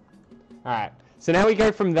 Alright. So now we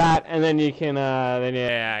go from that, and then you can, then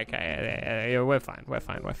Yeah, okay. Yeah, we're fine. We're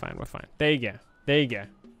fine. There you go. There you go.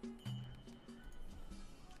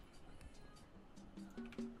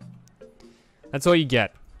 That's all you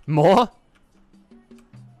get. More?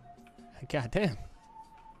 God damn.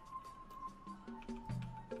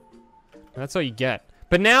 That's all you get.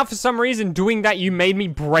 But now, for some reason, doing that, you made me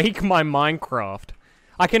break my Minecraft.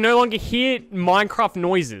 I can no longer hear Minecraft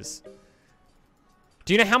noises.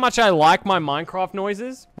 Do you know how much I like my Minecraft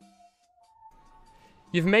noises?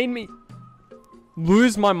 You've made me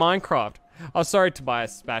lose my Minecraft. Oh, sorry,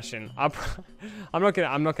 Tobias, Sebastian. I'm not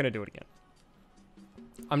gonna do it again.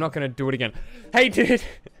 I'm not gonna do it again. Hey, dude.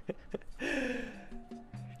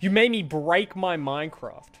 You made me break my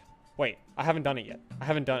Minecraft. Wait, I haven't done it yet. I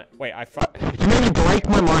haven't done it. Wait, You made me break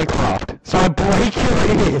my Minecraft. So I break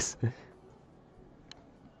your ears.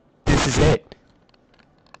 This is it.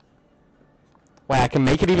 Wait, I can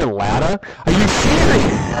make it even louder? Are you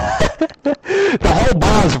serious? The whole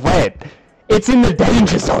bar's red. It's in the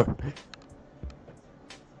danger zone.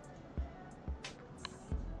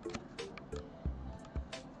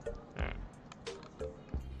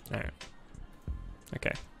 Alright.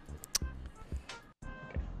 Okay.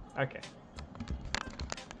 Okay.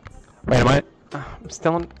 Wait, am I? I'm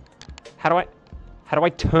still on. How do I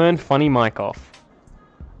turn funny mic off?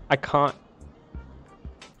 I can't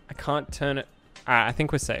turn it. Alright, I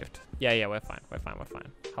think we're saved. Yeah, we're fine. We're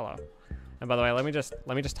fine. Hello. And by the way, let me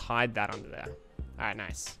just hide that under there. Alright,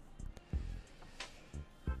 nice.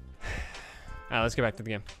 Alright, let's get back to the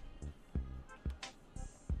game.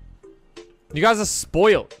 You guys are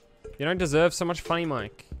spoiled. You don't deserve so much funny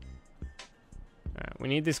mic. Alright, we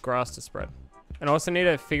need this grass to spread. And I also need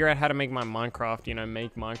to figure out how to make my Minecraft, you know,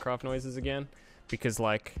 make Minecraft noises again. Because,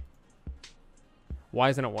 like, why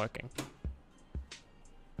isn't it working?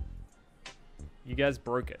 You guys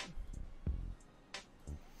broke it.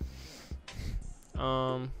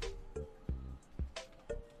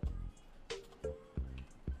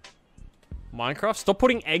 Minecraft? Stop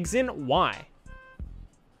putting eggs in? Why?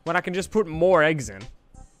 When I can just put more eggs in.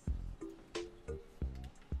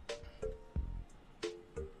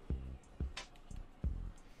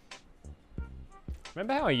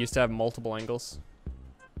 Remember how I used to have multiple angles?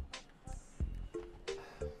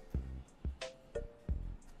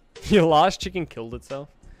 Your last chicken killed itself?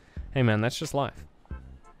 Hey man, that's just life.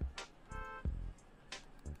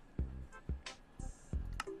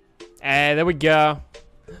 Hey, there we go.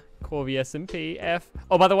 Corvy SMP F.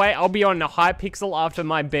 Oh, by the way, I'll be on Hypixel after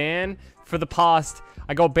my ban for the past...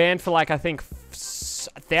 I got banned for like, I think,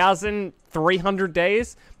 1,300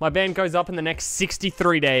 days. My ban goes up in the next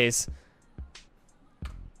 63 days.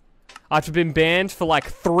 After being banned for like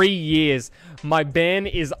 3 years, my ban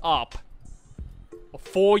is up.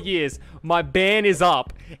 4 years, my ban is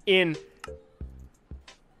up in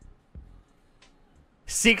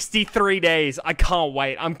 63 days. I can't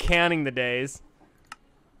wait. I'm counting the days.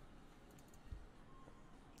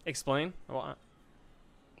 Explain? What?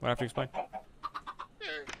 What I have to explain?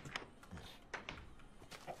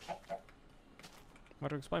 What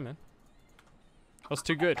to explain, man? That's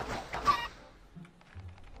too good.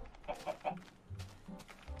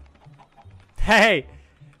 Hey!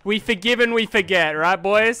 We forgive and we forget, right,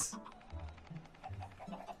 boys?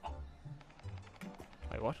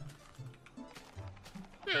 Wait, what?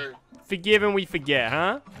 Forgive and we forget,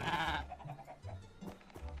 huh?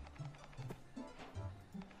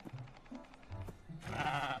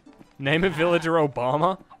 Name a villager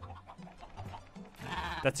Obama?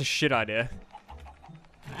 That's a shit idea.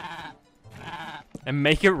 And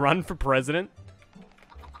make it run for president?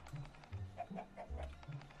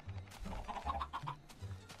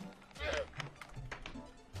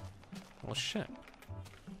 Well, shit.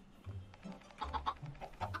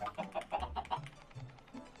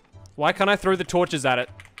 Why can't I throw the torches at it?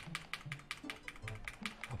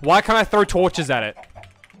 Why can't I throw torches at it?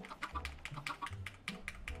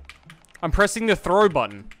 I'm pressing the throw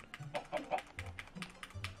button.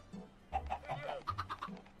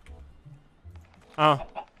 Oh.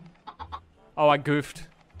 Oh, I goofed.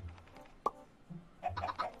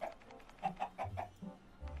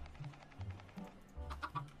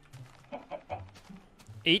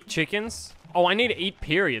 Eat chickens? Oh, I need to eat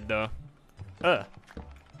period, though. Ugh.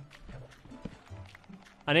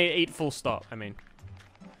 I need to eat full stop, I mean.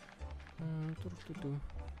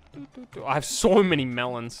 I have so many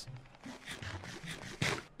melons.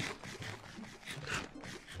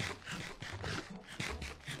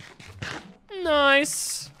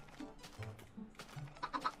 Nice.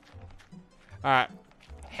 Alright.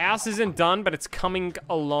 house isn't done, but it's coming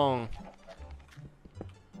along.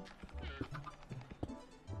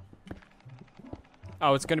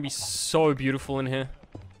 Oh, it's gonna be so beautiful in here.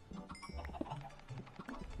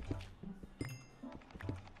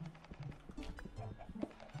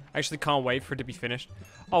 I actually can't wait for it to be finished.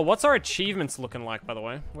 Oh, what's our achievements looking like, by the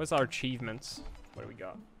way? Where's our achievements? What do we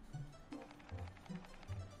got?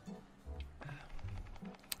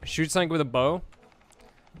 Shoot something with a bow.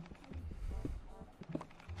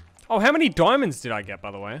 Oh, how many diamonds did I get,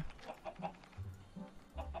 by the way?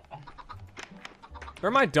 Where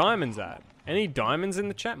are my diamonds at? Any diamonds in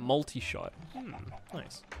the chat? Multi-shot.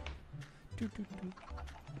 Nice.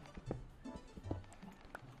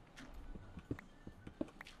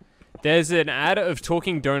 There's an ad of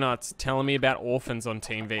Talking Donuts telling me about orphans on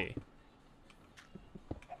TV.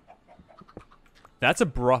 That's a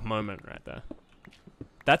bruh moment right there.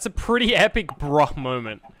 That's a pretty epic bruh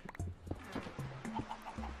moment.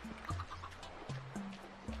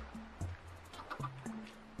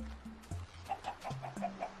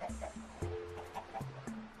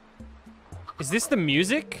 Is this the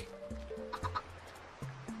music?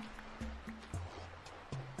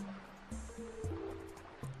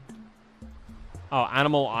 Oh,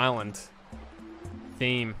 Animal Island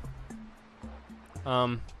theme.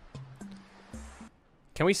 Can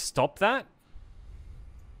we stop that?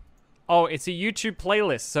 Oh, it's a YouTube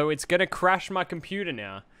playlist, so it's gonna crash my computer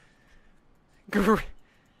now.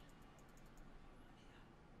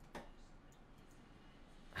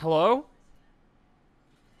 Hello?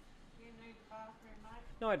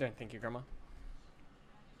 No, I don't think you, Grandma.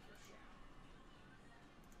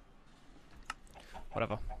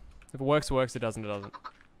 Whatever. If it works, it works. It doesn't, it doesn't.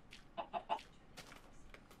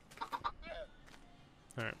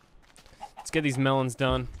 Alright. Let's get these melons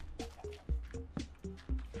done.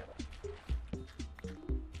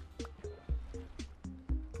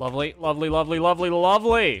 Lovely, lovely, lovely, lovely,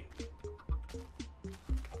 lovely!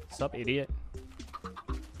 Sup, idiot?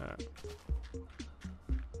 Alright.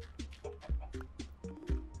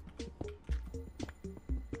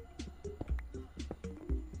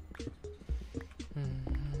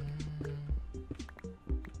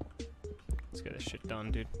 Let's get this shit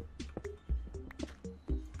done, dude.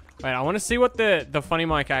 Wait, I want to see what the funny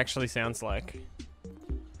mic actually sounds like.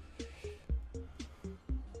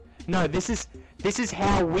 No, this is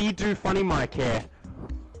how we do funny mic here.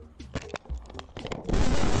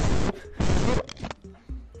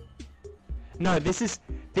 No, this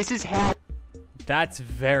is how. That's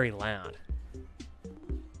very loud.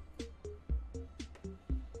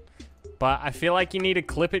 But I feel like you need to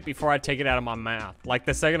clip it before I take it out of my mouth. Like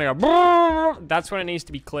the second I go, that's when it needs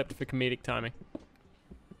to be clipped for comedic timing.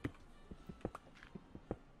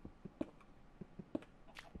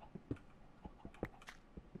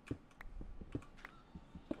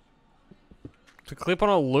 To clip on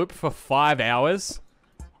a loop for 5 hours?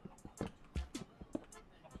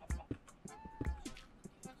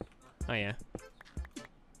 Oh yeah.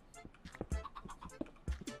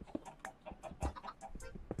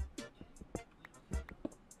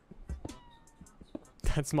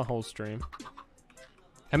 That's my whole stream.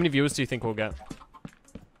 How many viewers do you think we'll get?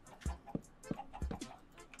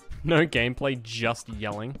 No gameplay, just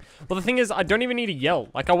yelling. Well, the thing is, I don't even need to yell.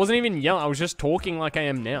 Like, I wasn't even yelling. I was just talking like I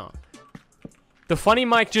am now. The funny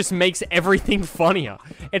mic just makes everything funnier.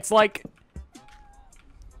 It's like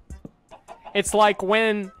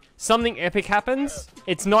when something epic happens,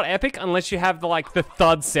 it's not epic unless you have the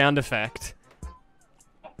thud sound effect.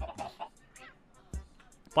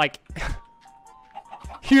 Like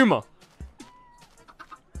humor.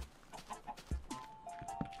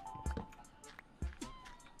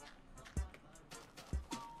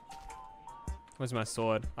 Where's my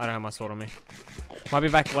sword? I don't have my sword on me. Might be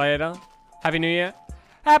back later. Happy New Year.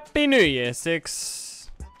 Happy New Year, 6.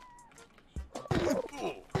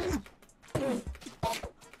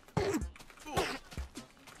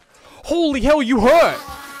 Holy hell, you hurt!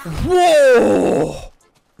 Whoa!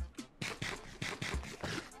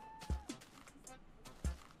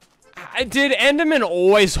 Did Enderman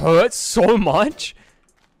always hurt so much?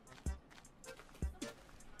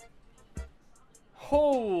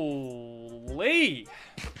 Holy!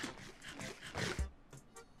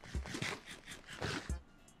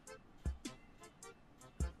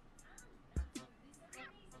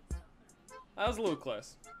 That was a little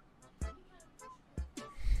close.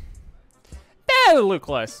 That was a little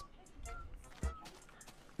close.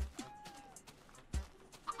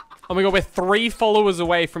 Oh my god, we're 3 followers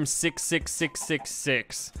away from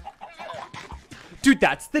 66666. Dude,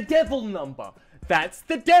 that's the devil number. That's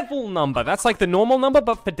the devil number. That's like the normal number,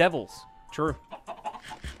 but for devils. True.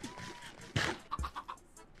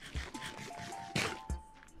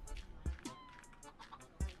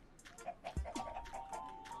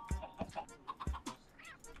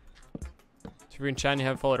 you're in chat and you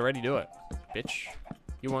haven't followed already, do it. Bitch.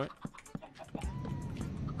 You won't.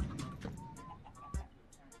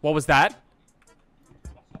 What was that?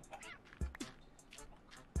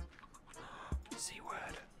 C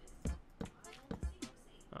word.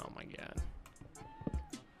 Oh my god.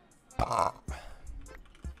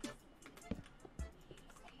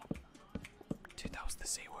 Dude, that was the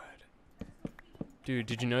C word. Dude,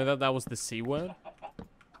 did you know that that was the C word?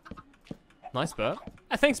 Nice burp.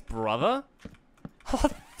 Oh, thanks, brother. Oh,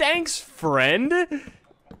 thanks, friend.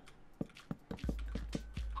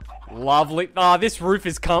 Lovely. Ah, this roof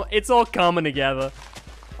is it's all coming together.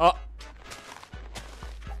 Oh.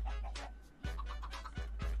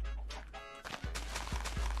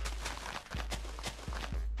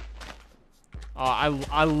 Oh,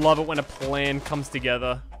 I love it when a plan comes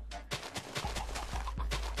together.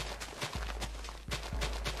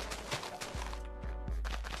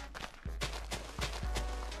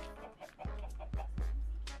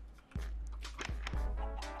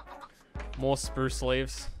 More spruce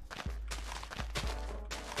leaves.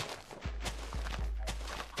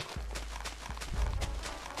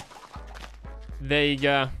 There you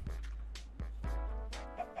go.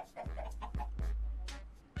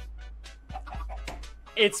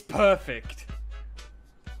 It's perfect.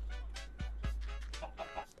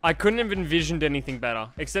 I couldn't have envisioned anything better.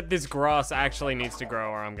 Except this grass actually needs to grow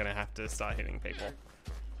or I'm gonna have to start hitting people.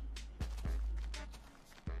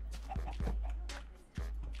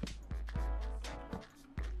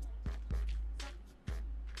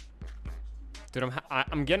 Dude,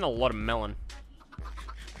 I'm getting a lot of melon.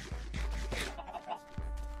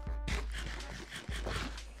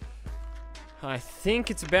 I think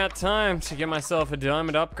it's about time to get myself a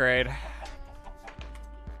diamond upgrade.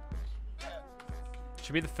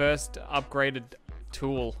 Should be the first upgraded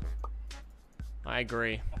tool. I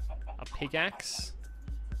agree. A pickaxe?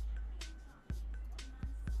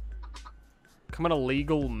 Become an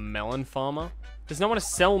illegal melon farmer? There's no one to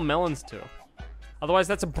sell melons to. Otherwise,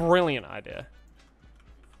 that's a brilliant idea.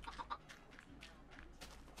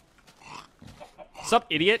 Sup,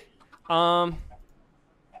 idiot? Oh,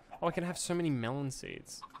 I can have so many melon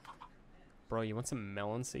seeds. Bro, you want some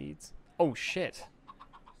melon seeds? Oh, shit.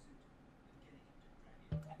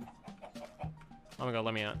 Oh my god,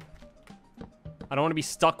 let me out. I don't want to be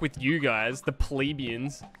stuck with you guys, the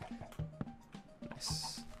plebeians.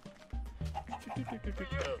 Nice.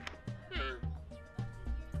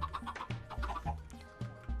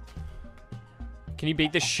 Can you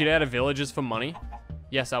beat the shit out of villagers for money?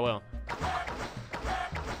 Yes, I will.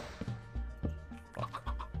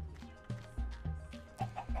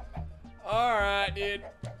 Alright, dude.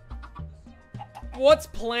 What's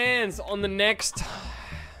plans on the next...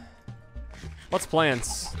 What's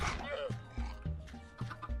plans?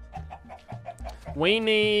 We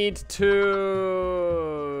need to...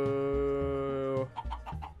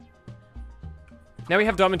 Now we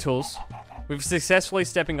have diamond tools. We've successfully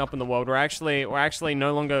stepping up in the world. We're actually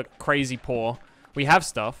no longer crazy poor. We have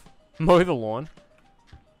stuff. Mow the lawn.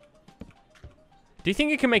 Do you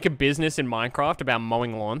think you can make a business in Minecraft about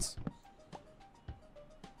mowing lawns?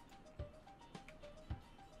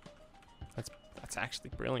 That's actually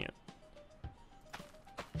brilliant.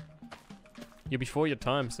 You're before your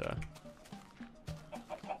time, sir.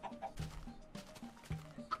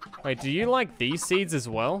 Wait, do you like these seeds as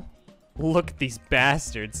well? Look at these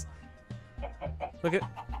bastards. Look at...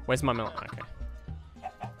 Where's my melon? Okay.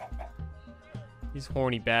 These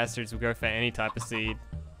horny bastards will go for any type of seed.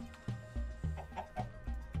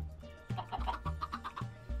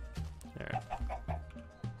 Alright.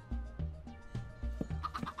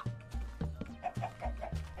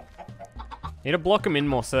 Need to block them in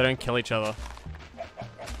more so they don't kill each other.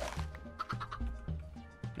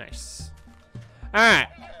 Nice. Alright.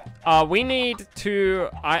 We need to...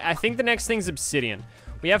 I think the next thing's obsidian.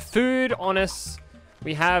 We have food on us.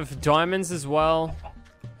 We have diamonds as well.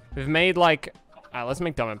 We've made like... Alright, let's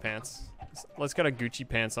make diamond pants. Let's get our Gucci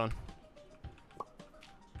pants on.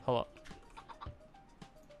 Hold up.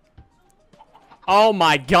 Oh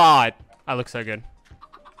my god! I look so good.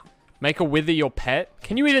 Make a wither your pet?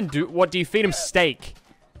 Can you even do... What, do you feed him steak?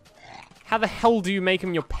 How the hell do you make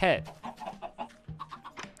him your pet?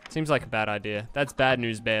 Seems like a bad idea. That's bad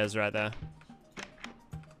news bears right there.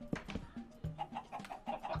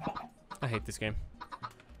 I hate this game.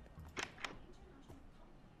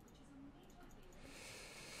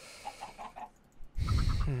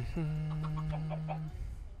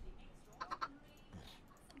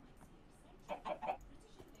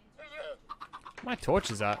 My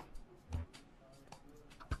torch is at.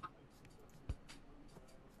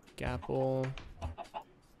 Gapple.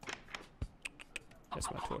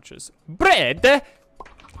 Where's my torches? Bread!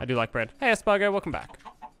 I do like bread. Hey, Espargo, welcome back.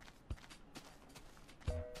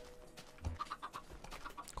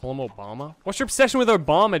 Call him Obama? What's your obsession with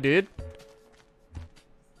Obama, dude?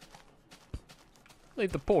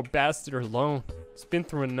 Leave the poor bastard alone. He's been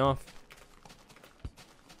through enough.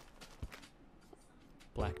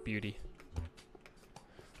 Black Beauty.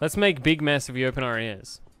 Let's make big mess if we open our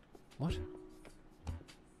ears. What?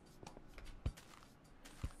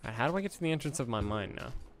 Alright, how do I get to the entrance of my mind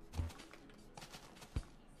now?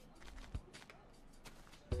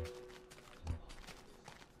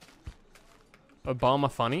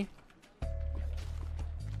 Obama funny?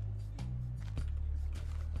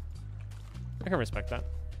 I can respect that.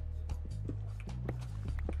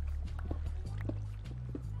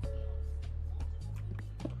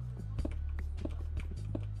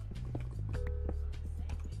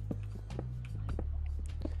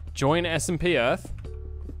 Join S&P Earth.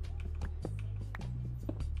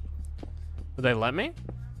 Would they let me?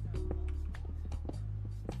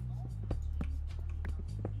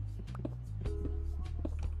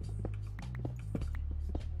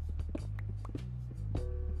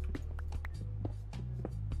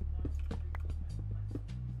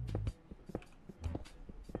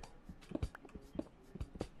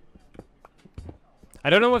 I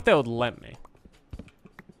don't know if they would let me.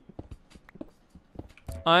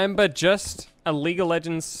 I'm but just a League of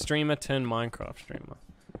Legends streamer turned Minecraft streamer.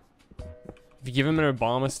 If you give them an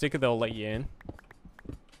Obama sticker, they'll let you in.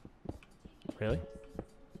 Really?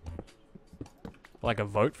 Like a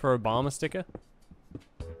vote for Obama sticker?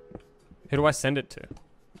 Who do I send it to?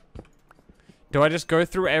 Do I just go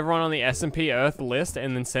through everyone on the S&P Earth list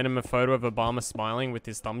and then send him a photo of Obama smiling with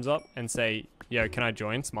his thumbs up and say, yo, can I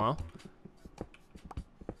join? Smile.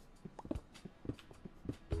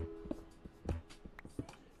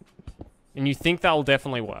 And you think that'll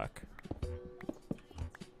definitely work?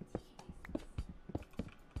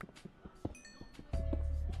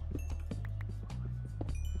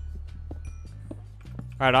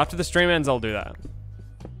 Alright, after the stream ends, I'll do that.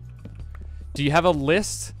 Do you have a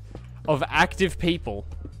list of active people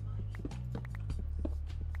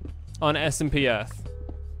on S&P Earth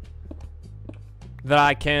that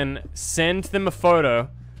I can send them a photo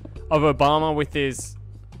of Obama with his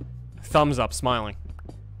thumbs up smiling?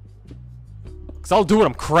 Because I'll do it,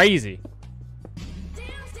 I'm crazy.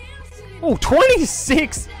 Oh,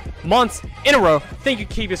 26 months in a row. Thank you,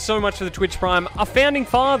 Keeper, so much for the Twitch Prime. A founding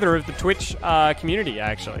father of the Twitch community,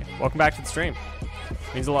 actually. Welcome back to the stream.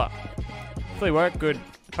 Means a lot. Hopefully work good.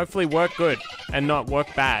 Hopefully work good and not work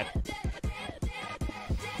bad.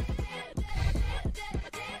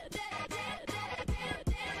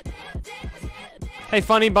 Hey,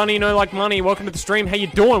 Funny Bunny, no like money. Welcome to the stream. How you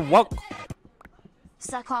doing? What?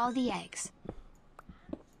 Suck all the eggs.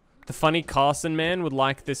 The Funny Carson man would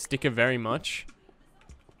like this sticker very much.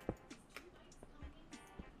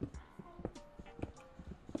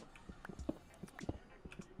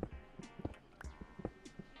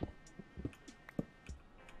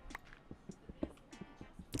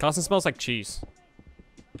 Carson smells like cheese.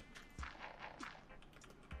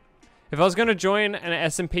 If I was going to join an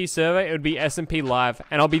S&P server, it would be S&P Live.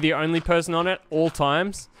 And I'll be the only person on it all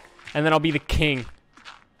times. And then I'll be the king.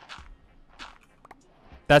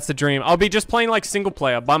 That's the dream. I'll be just playing like single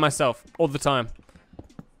player by myself all the time.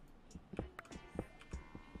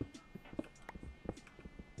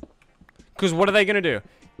 Because what are they going to do?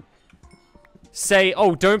 Say,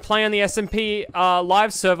 oh, don't play on the S&P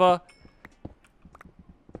Live server.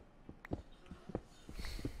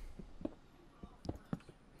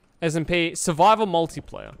 S&P Survival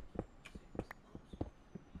Multiplayer.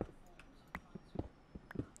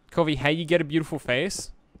 Corvy, how you get a beautiful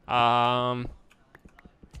face?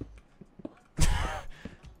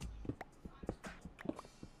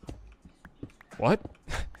 What?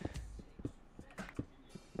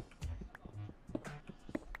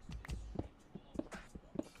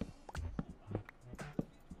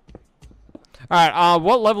 Alright,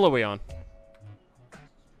 what level are we on?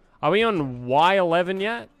 Are we on Y11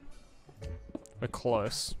 yet? We're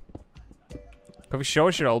close. Can we show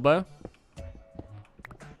us your elbow?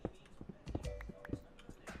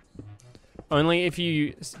 Only if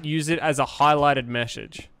you use it as a highlighted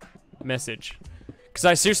message. Because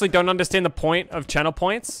I seriously don't understand the point of channel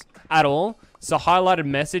points at all. So highlighted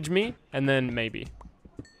message me, and then maybe.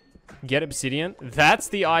 Get obsidian. That's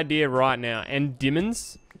the idea right now. And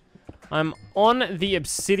diamonds. I'm on the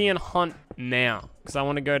obsidian hunt now. Because I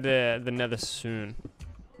want to go to the nether soon.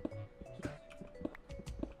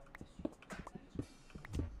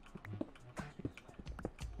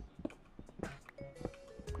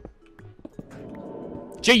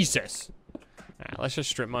 Jesus. Alright, let's just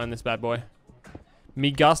strip mine this bad boy.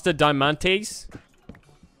 Migusta Diamantes.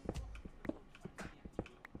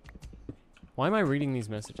 Why am I reading these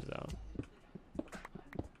messages out?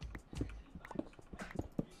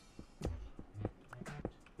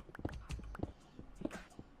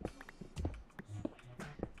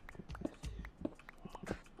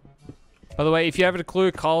 By the way, if you have a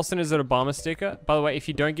clue, Carlson is an Obama sticker. By the way, if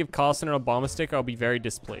you don't give Carlson an Obama sticker, I'll be very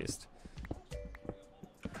displeased.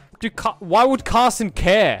 Dude, why would Carson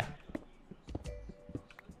care?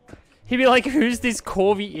 He'd be like, who's this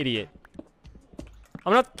Corvy idiot?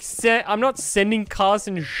 I'm not sending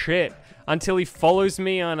Carson shit until he follows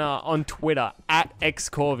me on Twitter at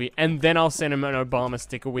xcorvy, and then I'll send him an Obama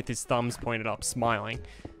sticker with his thumbs pointed up, smiling.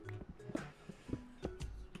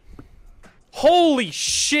 Holy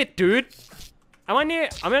shit, dude! Am I near?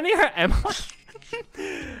 Am I near? Am I?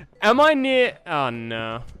 Am I near? Oh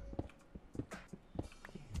no.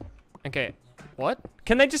 Okay, what?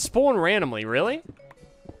 Can they just spawn randomly? Really?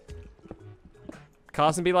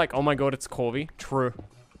 Carson be like, oh my god, it's Corvy. True.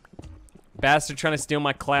 Bastard trying to steal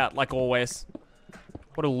my clout, like always.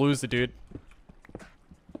 What a loser, dude.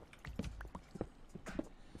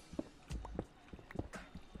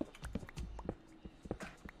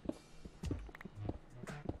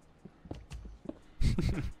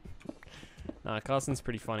 Nah, Carson's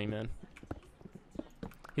pretty funny, man.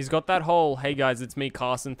 He's got that whole, hey guys, it's me,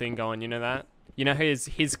 Carson thing going, you know that? You know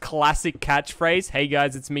his classic catchphrase, hey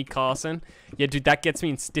guys, it's me, Carson? Yeah, dude, that gets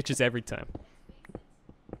me in stitches every time.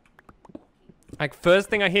 Like, first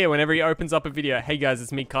thing I hear whenever he opens up a video, hey guys,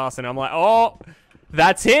 it's me, Carson. I'm like, oh,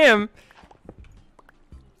 that's him.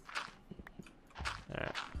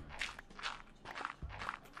 Alright.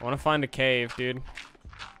 I want to find a cave, dude.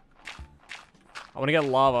 I want to get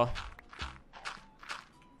lava.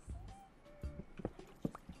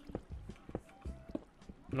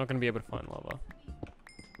 I'm not going to be able to find lava.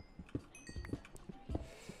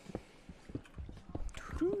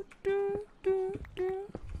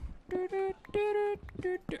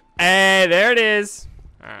 Hey, there it is.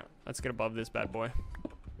 Alright, let's get above this bad boy.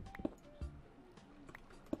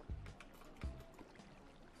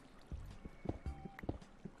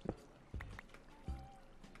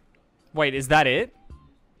 Wait, is that it?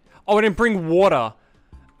 Oh, I didn't bring water.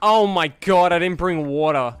 Oh my god, I didn't bring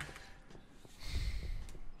water.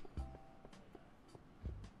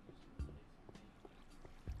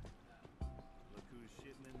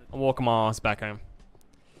 I'm walking my ass back home.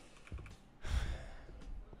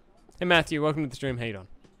 Hey Matthew, welcome to the stream. How you doing?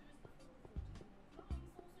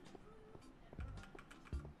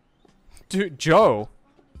 Dude, Joe?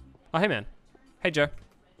 Oh, hey man. Hey Joe.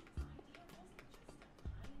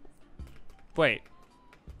 Wait.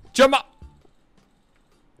 Jump up!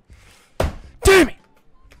 Damn it!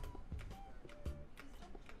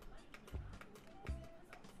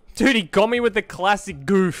 Dude, he got me with the classic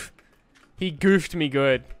goof. He goofed me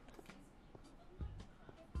good.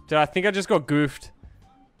 Dude, I think I just got goofed.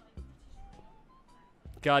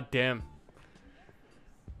 God damn.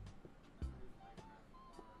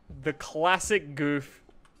 The classic goof.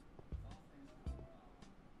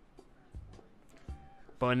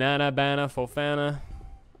 Banana, banana, fofana.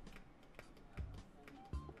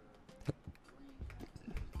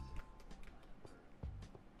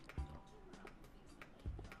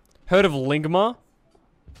 Heard of Lingma?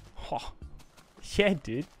 Oh, yeah,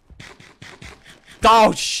 dude.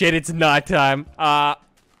 Oh shit, it's nighttime. No,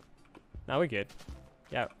 we're good.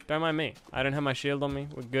 Yeah, don't mind me. I don't have my shield on me.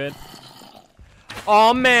 We're good.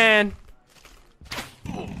 Oh man.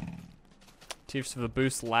 Chiefs for the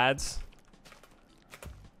boost, lads.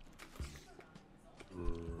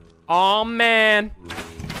 Oh man.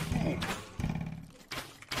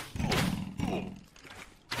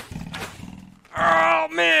 Oh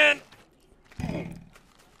man.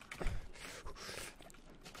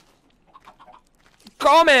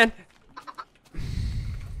 Oh man.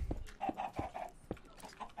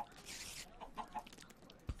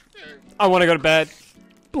 I want to go to bed.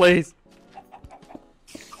 Please.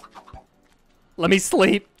 Let me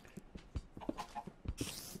sleep.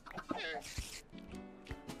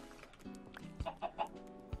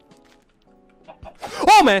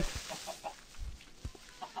 Oh man.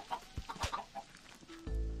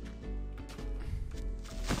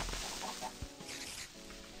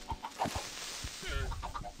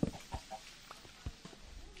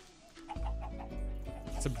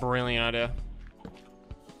 It's a brilliant idea.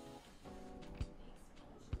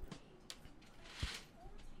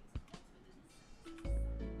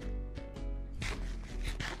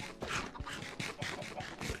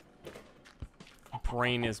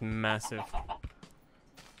 Brain is massive.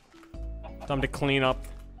 Time to clean up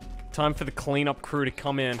Time for the cleanup crew to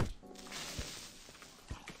come in.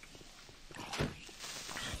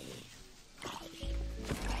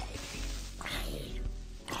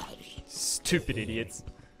 Stupid idiots.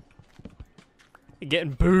 You're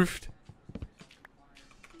getting boofed.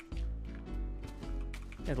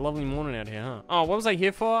 Yeah, lovely morning out here, huh? Oh, what was I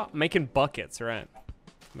here for? Making buckets, right.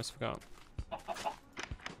 Almost forgot.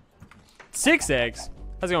 6 eggs?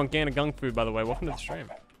 How's it going? Gain of Gung Fu, by the way. Welcome to the stream.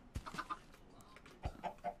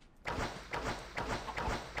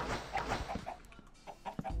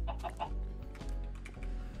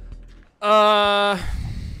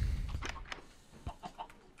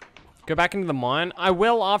 Go back into the mine? I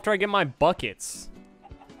will after I get my buckets.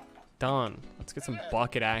 Done. Let's get some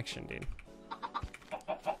bucket action, dude.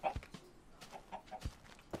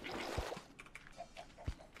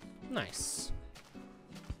 Nice.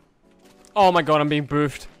 Oh my god, I'm being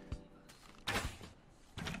boofed.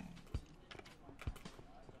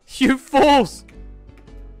 You fools!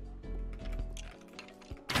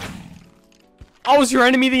 I was your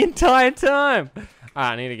enemy the entire time!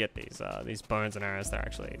 Ah, I need to get these bones and arrows. They're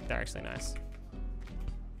actually nice.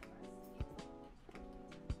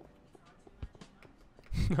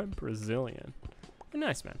 I'm Brazilian.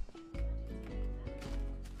 Nice, man.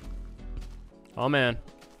 Oh, man.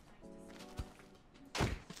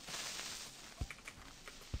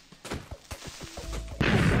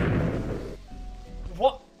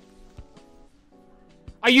 What?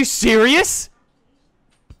 Are you serious?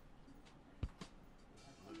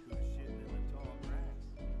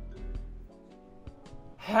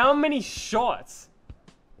 How many shots?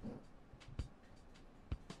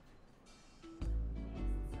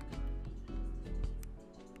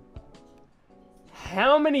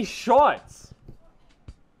 How many shots?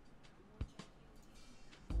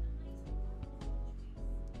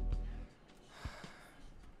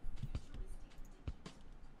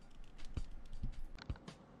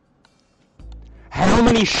 How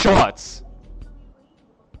many shots?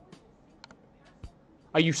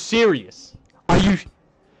 Are you serious? Are you...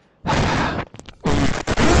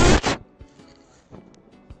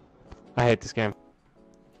 I hate this game.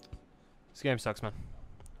 This game sucks, man.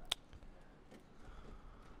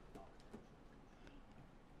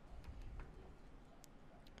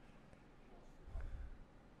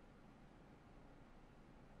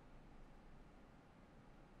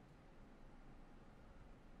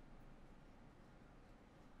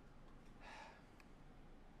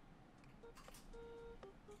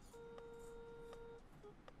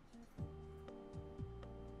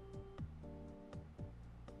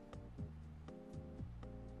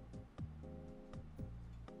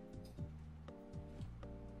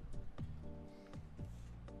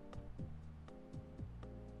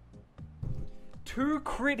 Two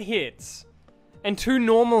crit hits and 2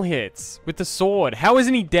 normal hits with the sword. How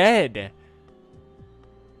isn't he dead?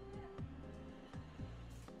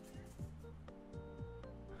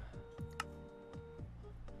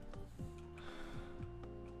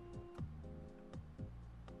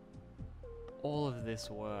 All of this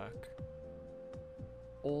work.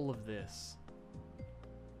 All of this.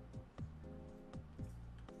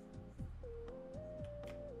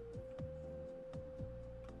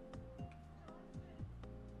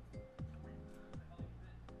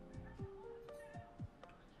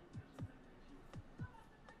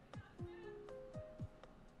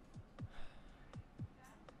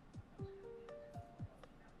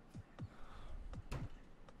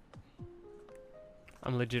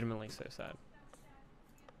 I'm legitimately so sad.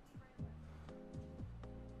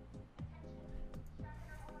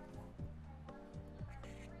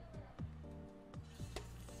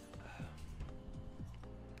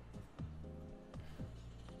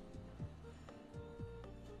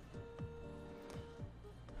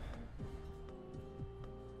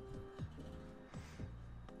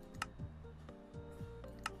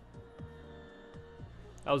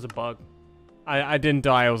 That was a bug. I didn't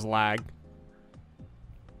die, it was lag.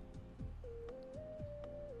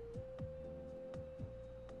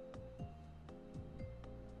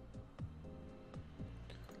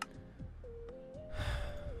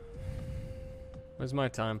 Where's my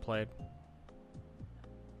time played?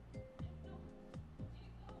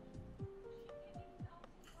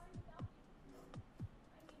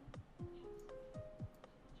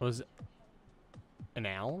 Was it an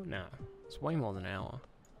hour? No, it's way more than an hour.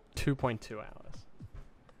 2.2 hours.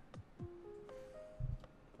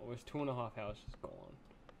 Almost 2.5 hours just gone.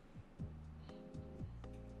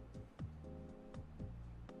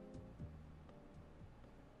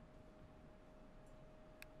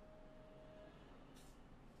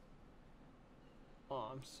 Oh,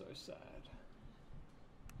 I'm so sad.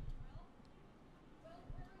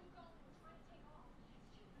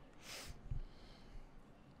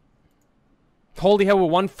 Holy hell, we're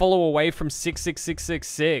one follow away from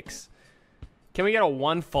 66666. Can we get a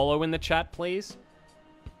one follow in the chat, please?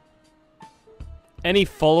 Any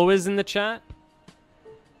followers in the chat?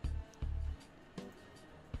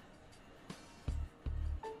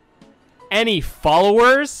 Any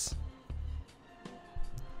followers?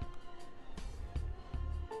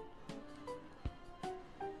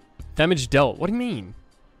 Damage dealt. What do you mean?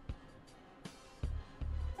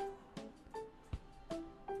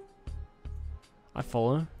 I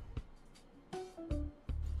follow.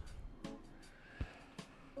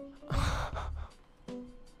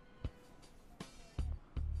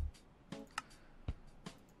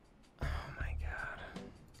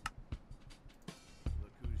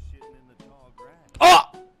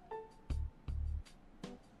 Oh!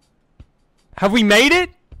 Have we made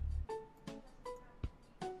it?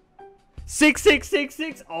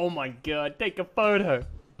 6666. Oh my god, take a photo.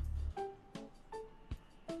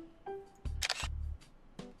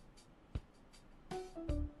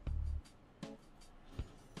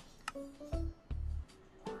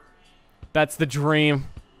 That's the dream.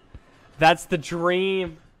 That's the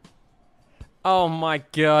dream. Oh my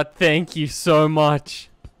god, thank you so much.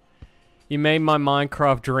 You made my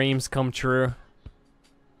Minecraft dreams come true.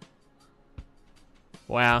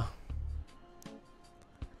 Wow.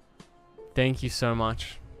 Thank you so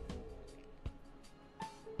much.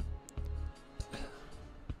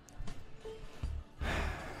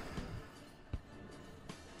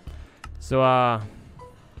 So,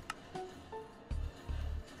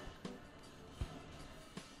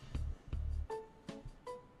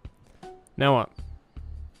 now what?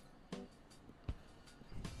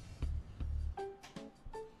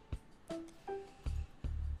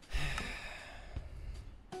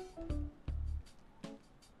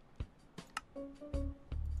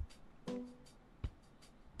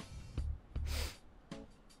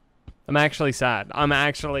 I'm actually sad. I'm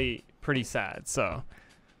actually pretty sad, so.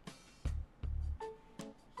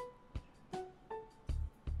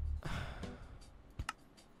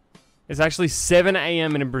 It's actually 7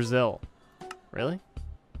 a.m. in Brazil. Really?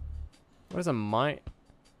 What is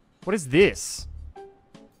What is this?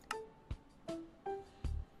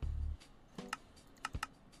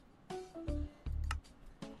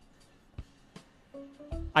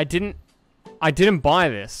 I didn't buy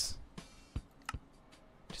this.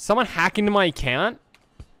 Did someone hack into my account?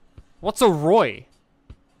 What's a Roy?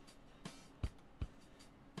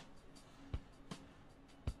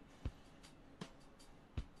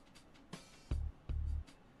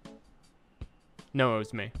 No, it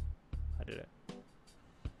was me. I did it.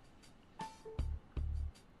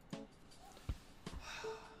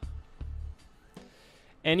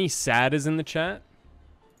 Any sadders in the chat?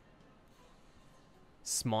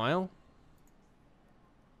 Smile?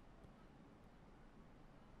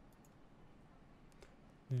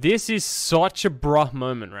 This is such a bruh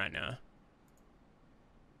moment right now.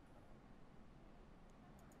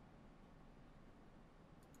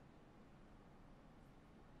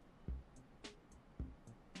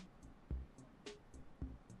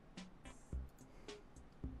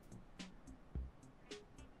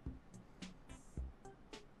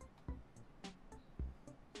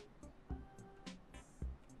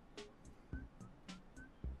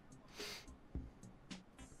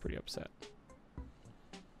 Pretty upset.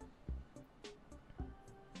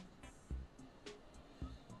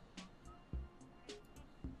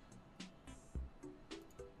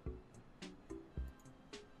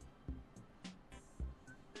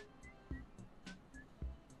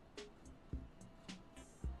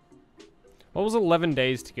 What was 11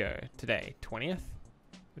 days to go today? 20th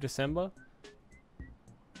of December?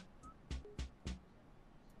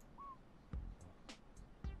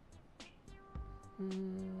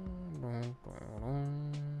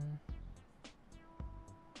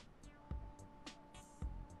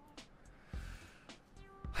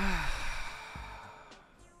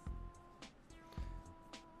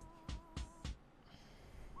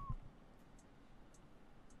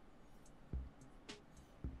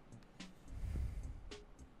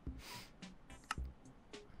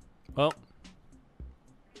 Well,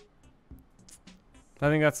 I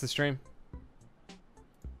think that's the stream.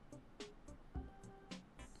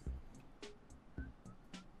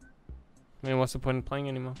 I mean, what's the point in playing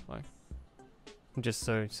anymore? Like, I'm just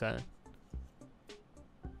so sad.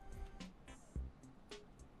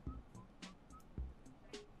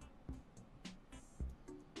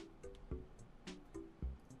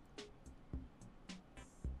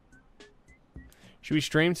 Should we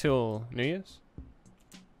stream till New Year's?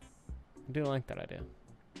 I do like that idea.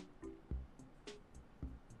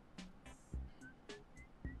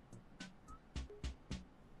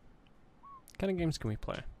 kind of games can we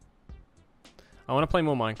play? I want to play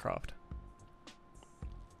more Minecraft.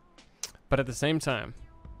 But at the same time,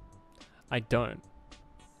 I don't.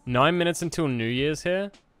 9 minutes until New Year's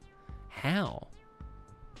here? How?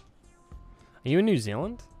 Are you in New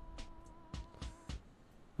Zealand?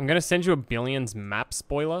 I'm gonna send you a Billions map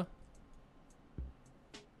spoiler.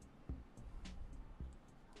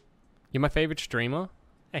 You're my favorite streamer?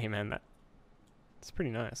 Hey man, that's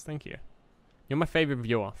pretty nice, thank you. You're my favorite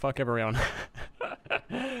viewer. Fuck everyone.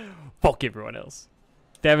 Fuck everyone else.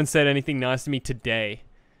 They haven't said anything nice to me today.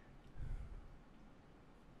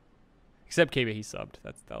 Except Kiba, he subbed.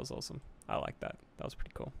 That was awesome. I like that. That was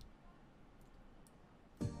pretty cool.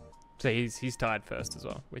 So he's tied first as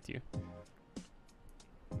well with you.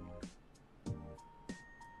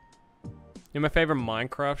 You're my favorite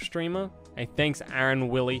Minecraft streamer? Hey, thanks Aaron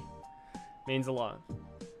Willie. Means a lot.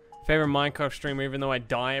 Favorite Minecraft streamer even though I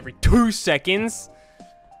die every 2 seconds?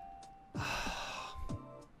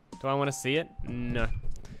 Do I want to see it? No.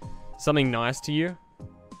 Something nice to you?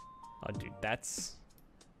 Oh dude, it's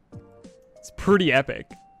pretty epic.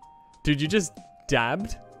 Dude, you just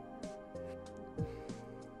dabbed?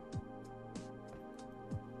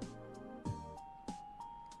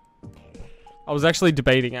 I was actually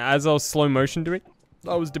debating it as I was slow motion doing.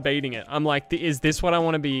 I was debating it. I'm like, is this what I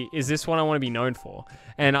want to be? Is this what I want to be known for?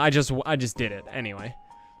 And I just did it anyway.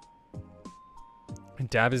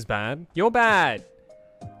 Dab is bad. You're bad.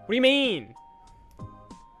 What do you mean?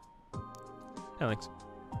 Alex.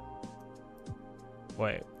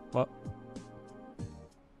 Wait, what?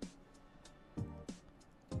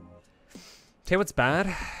 Tell you what's bad.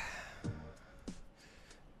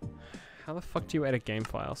 How the fuck do you edit game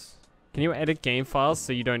files? Can you edit game files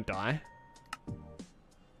so you don't die?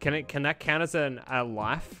 Can that count as a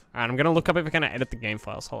life? Alright, I'm gonna look up if I can edit the game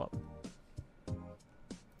files. Hold up.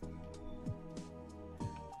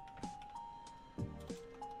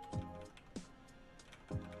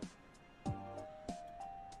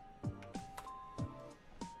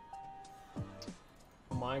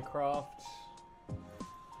 Minecraft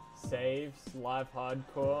saves, live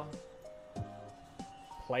hardcore,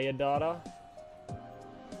 player data.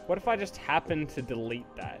 What if I just happen to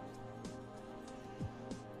delete that?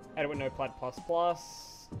 Edit with Notepad++.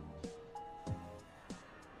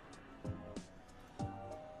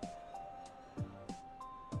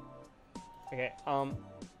 Okay,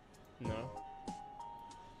 no.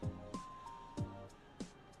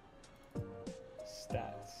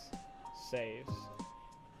 Stats, saves.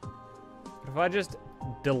 If I just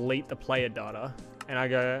delete the player data and I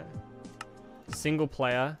go single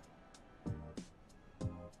player,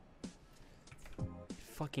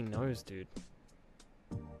 fucking knows, dude.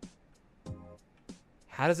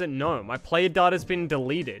 How does it know? My player data's been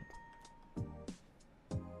deleted.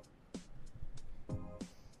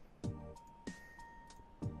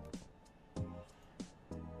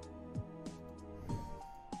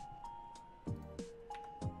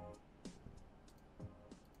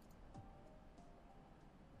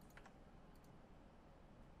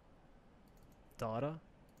 Data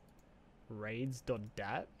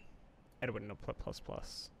raids.dat Edward no plus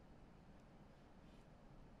plus.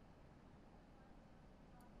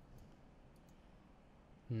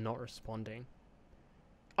 Not responding.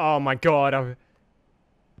 Oh my god, what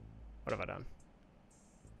have I done?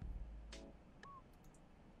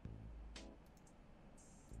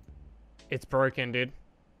 It's broken, dude.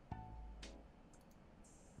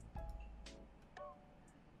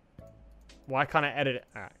 Why can't I edit it?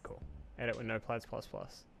 Alright, cool. Edit with Notepads++.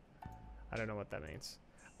 I don't know what that means.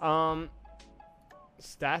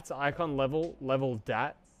 Stats, icon, level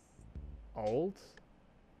dat. Old.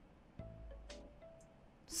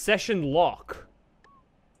 Session lock.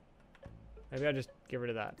 Maybe I just get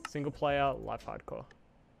rid of that. Single player, live hardcore.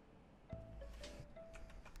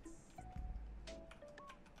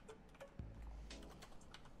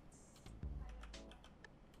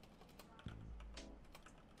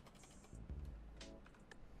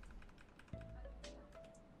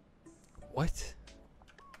 What?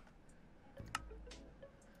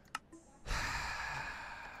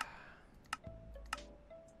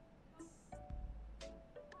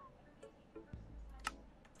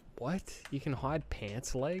 What? You can hide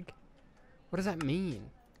pants leg? What does that mean?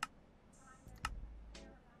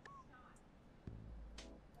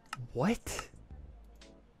 What?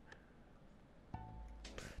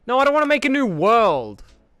 No, I don't want to make a new world.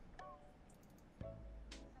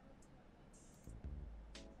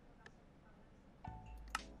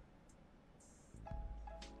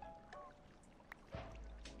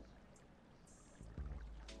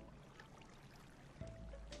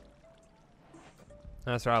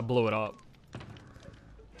 That's right, I blew it up.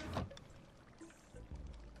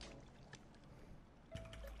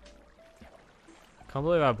 Can't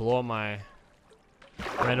believe I blew up my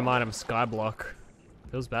random item skyblock.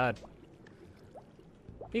 Feels bad.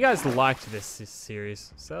 You guys liked this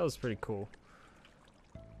series, so that was pretty cool.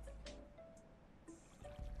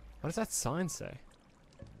 What does that sign say?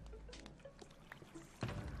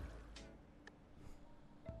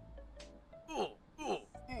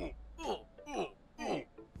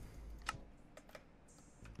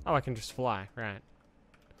 Oh, I can just fly, right.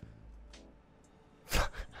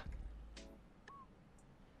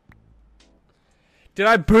 Did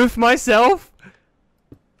I boof myself?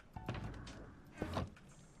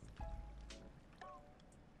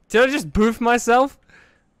 Did I just boof myself?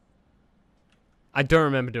 I don't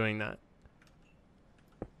remember doing that.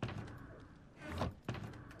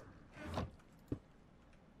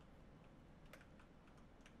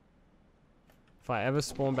 If I ever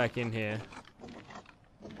spawn back in here,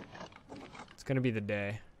 it's gonna be the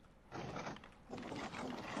day.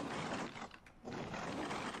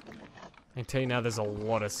 I can tell you now there's a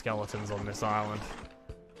lot of skeletons on this island.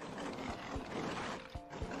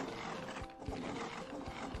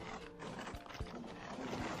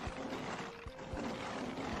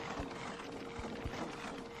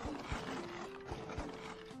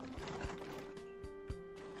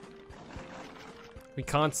 We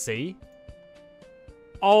can't see?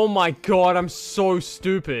 Oh my god, I'm so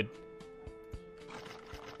stupid.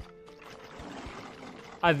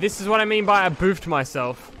 This is what I mean by I boofed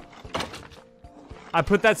myself. I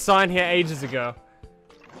put that sign here ages ago.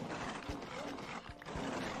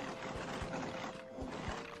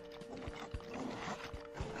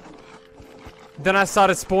 Then I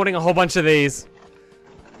started spawning a whole bunch of these.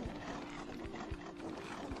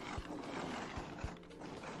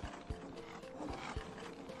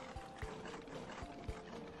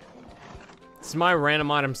 This is my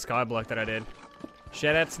random item skyblock that I did.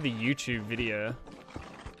 Shout out to the YouTube video.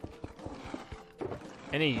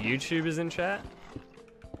 Any YouTubers in chat?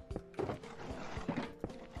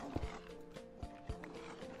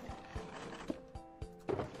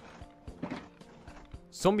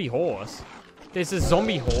 Zombie horse? There's a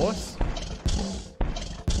zombie horse?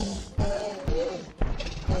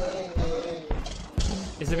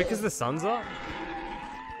 Is it because the sun's up?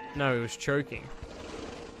 No, it was choking.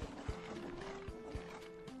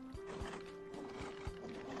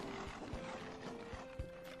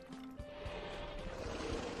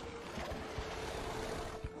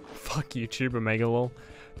 Fuck YouTube, Omega lol.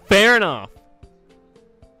 Fair enough.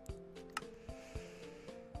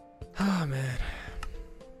 Oh man.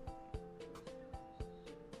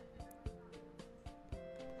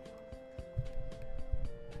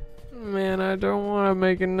 Man, I don't want to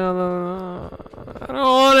make another. I don't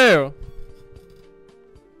want to.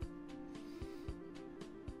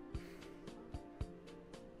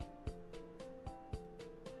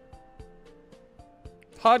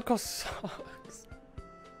 Hardcore sucks.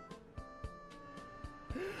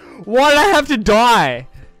 Why did I have to die?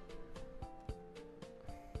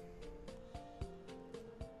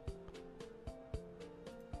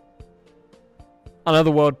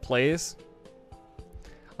 Another world, please.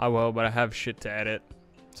 I will, but I have shit to edit.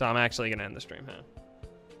 So I'm actually gonna end the stream here.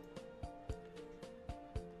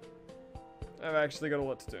 I've actually got a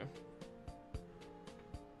lot to do.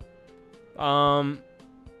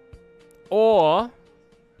 Or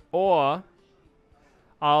I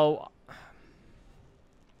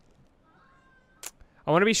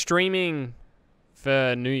want to be streaming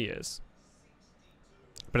for New Year's.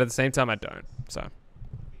 But at the same time I don't, so.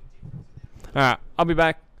 Alright, I'll be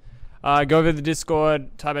back. Go over to the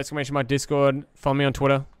Discord, type exclamation mark Discord, follow me on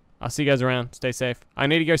Twitter. I'll see you guys around. Stay safe. I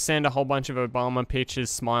need to go send a whole bunch of Obama pictures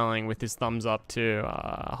smiling with his thumbs up to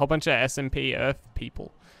a whole bunch of SMP Earth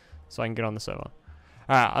people so I can get on the server.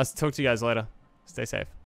 Alright, I'll talk to you guys later. Stay safe.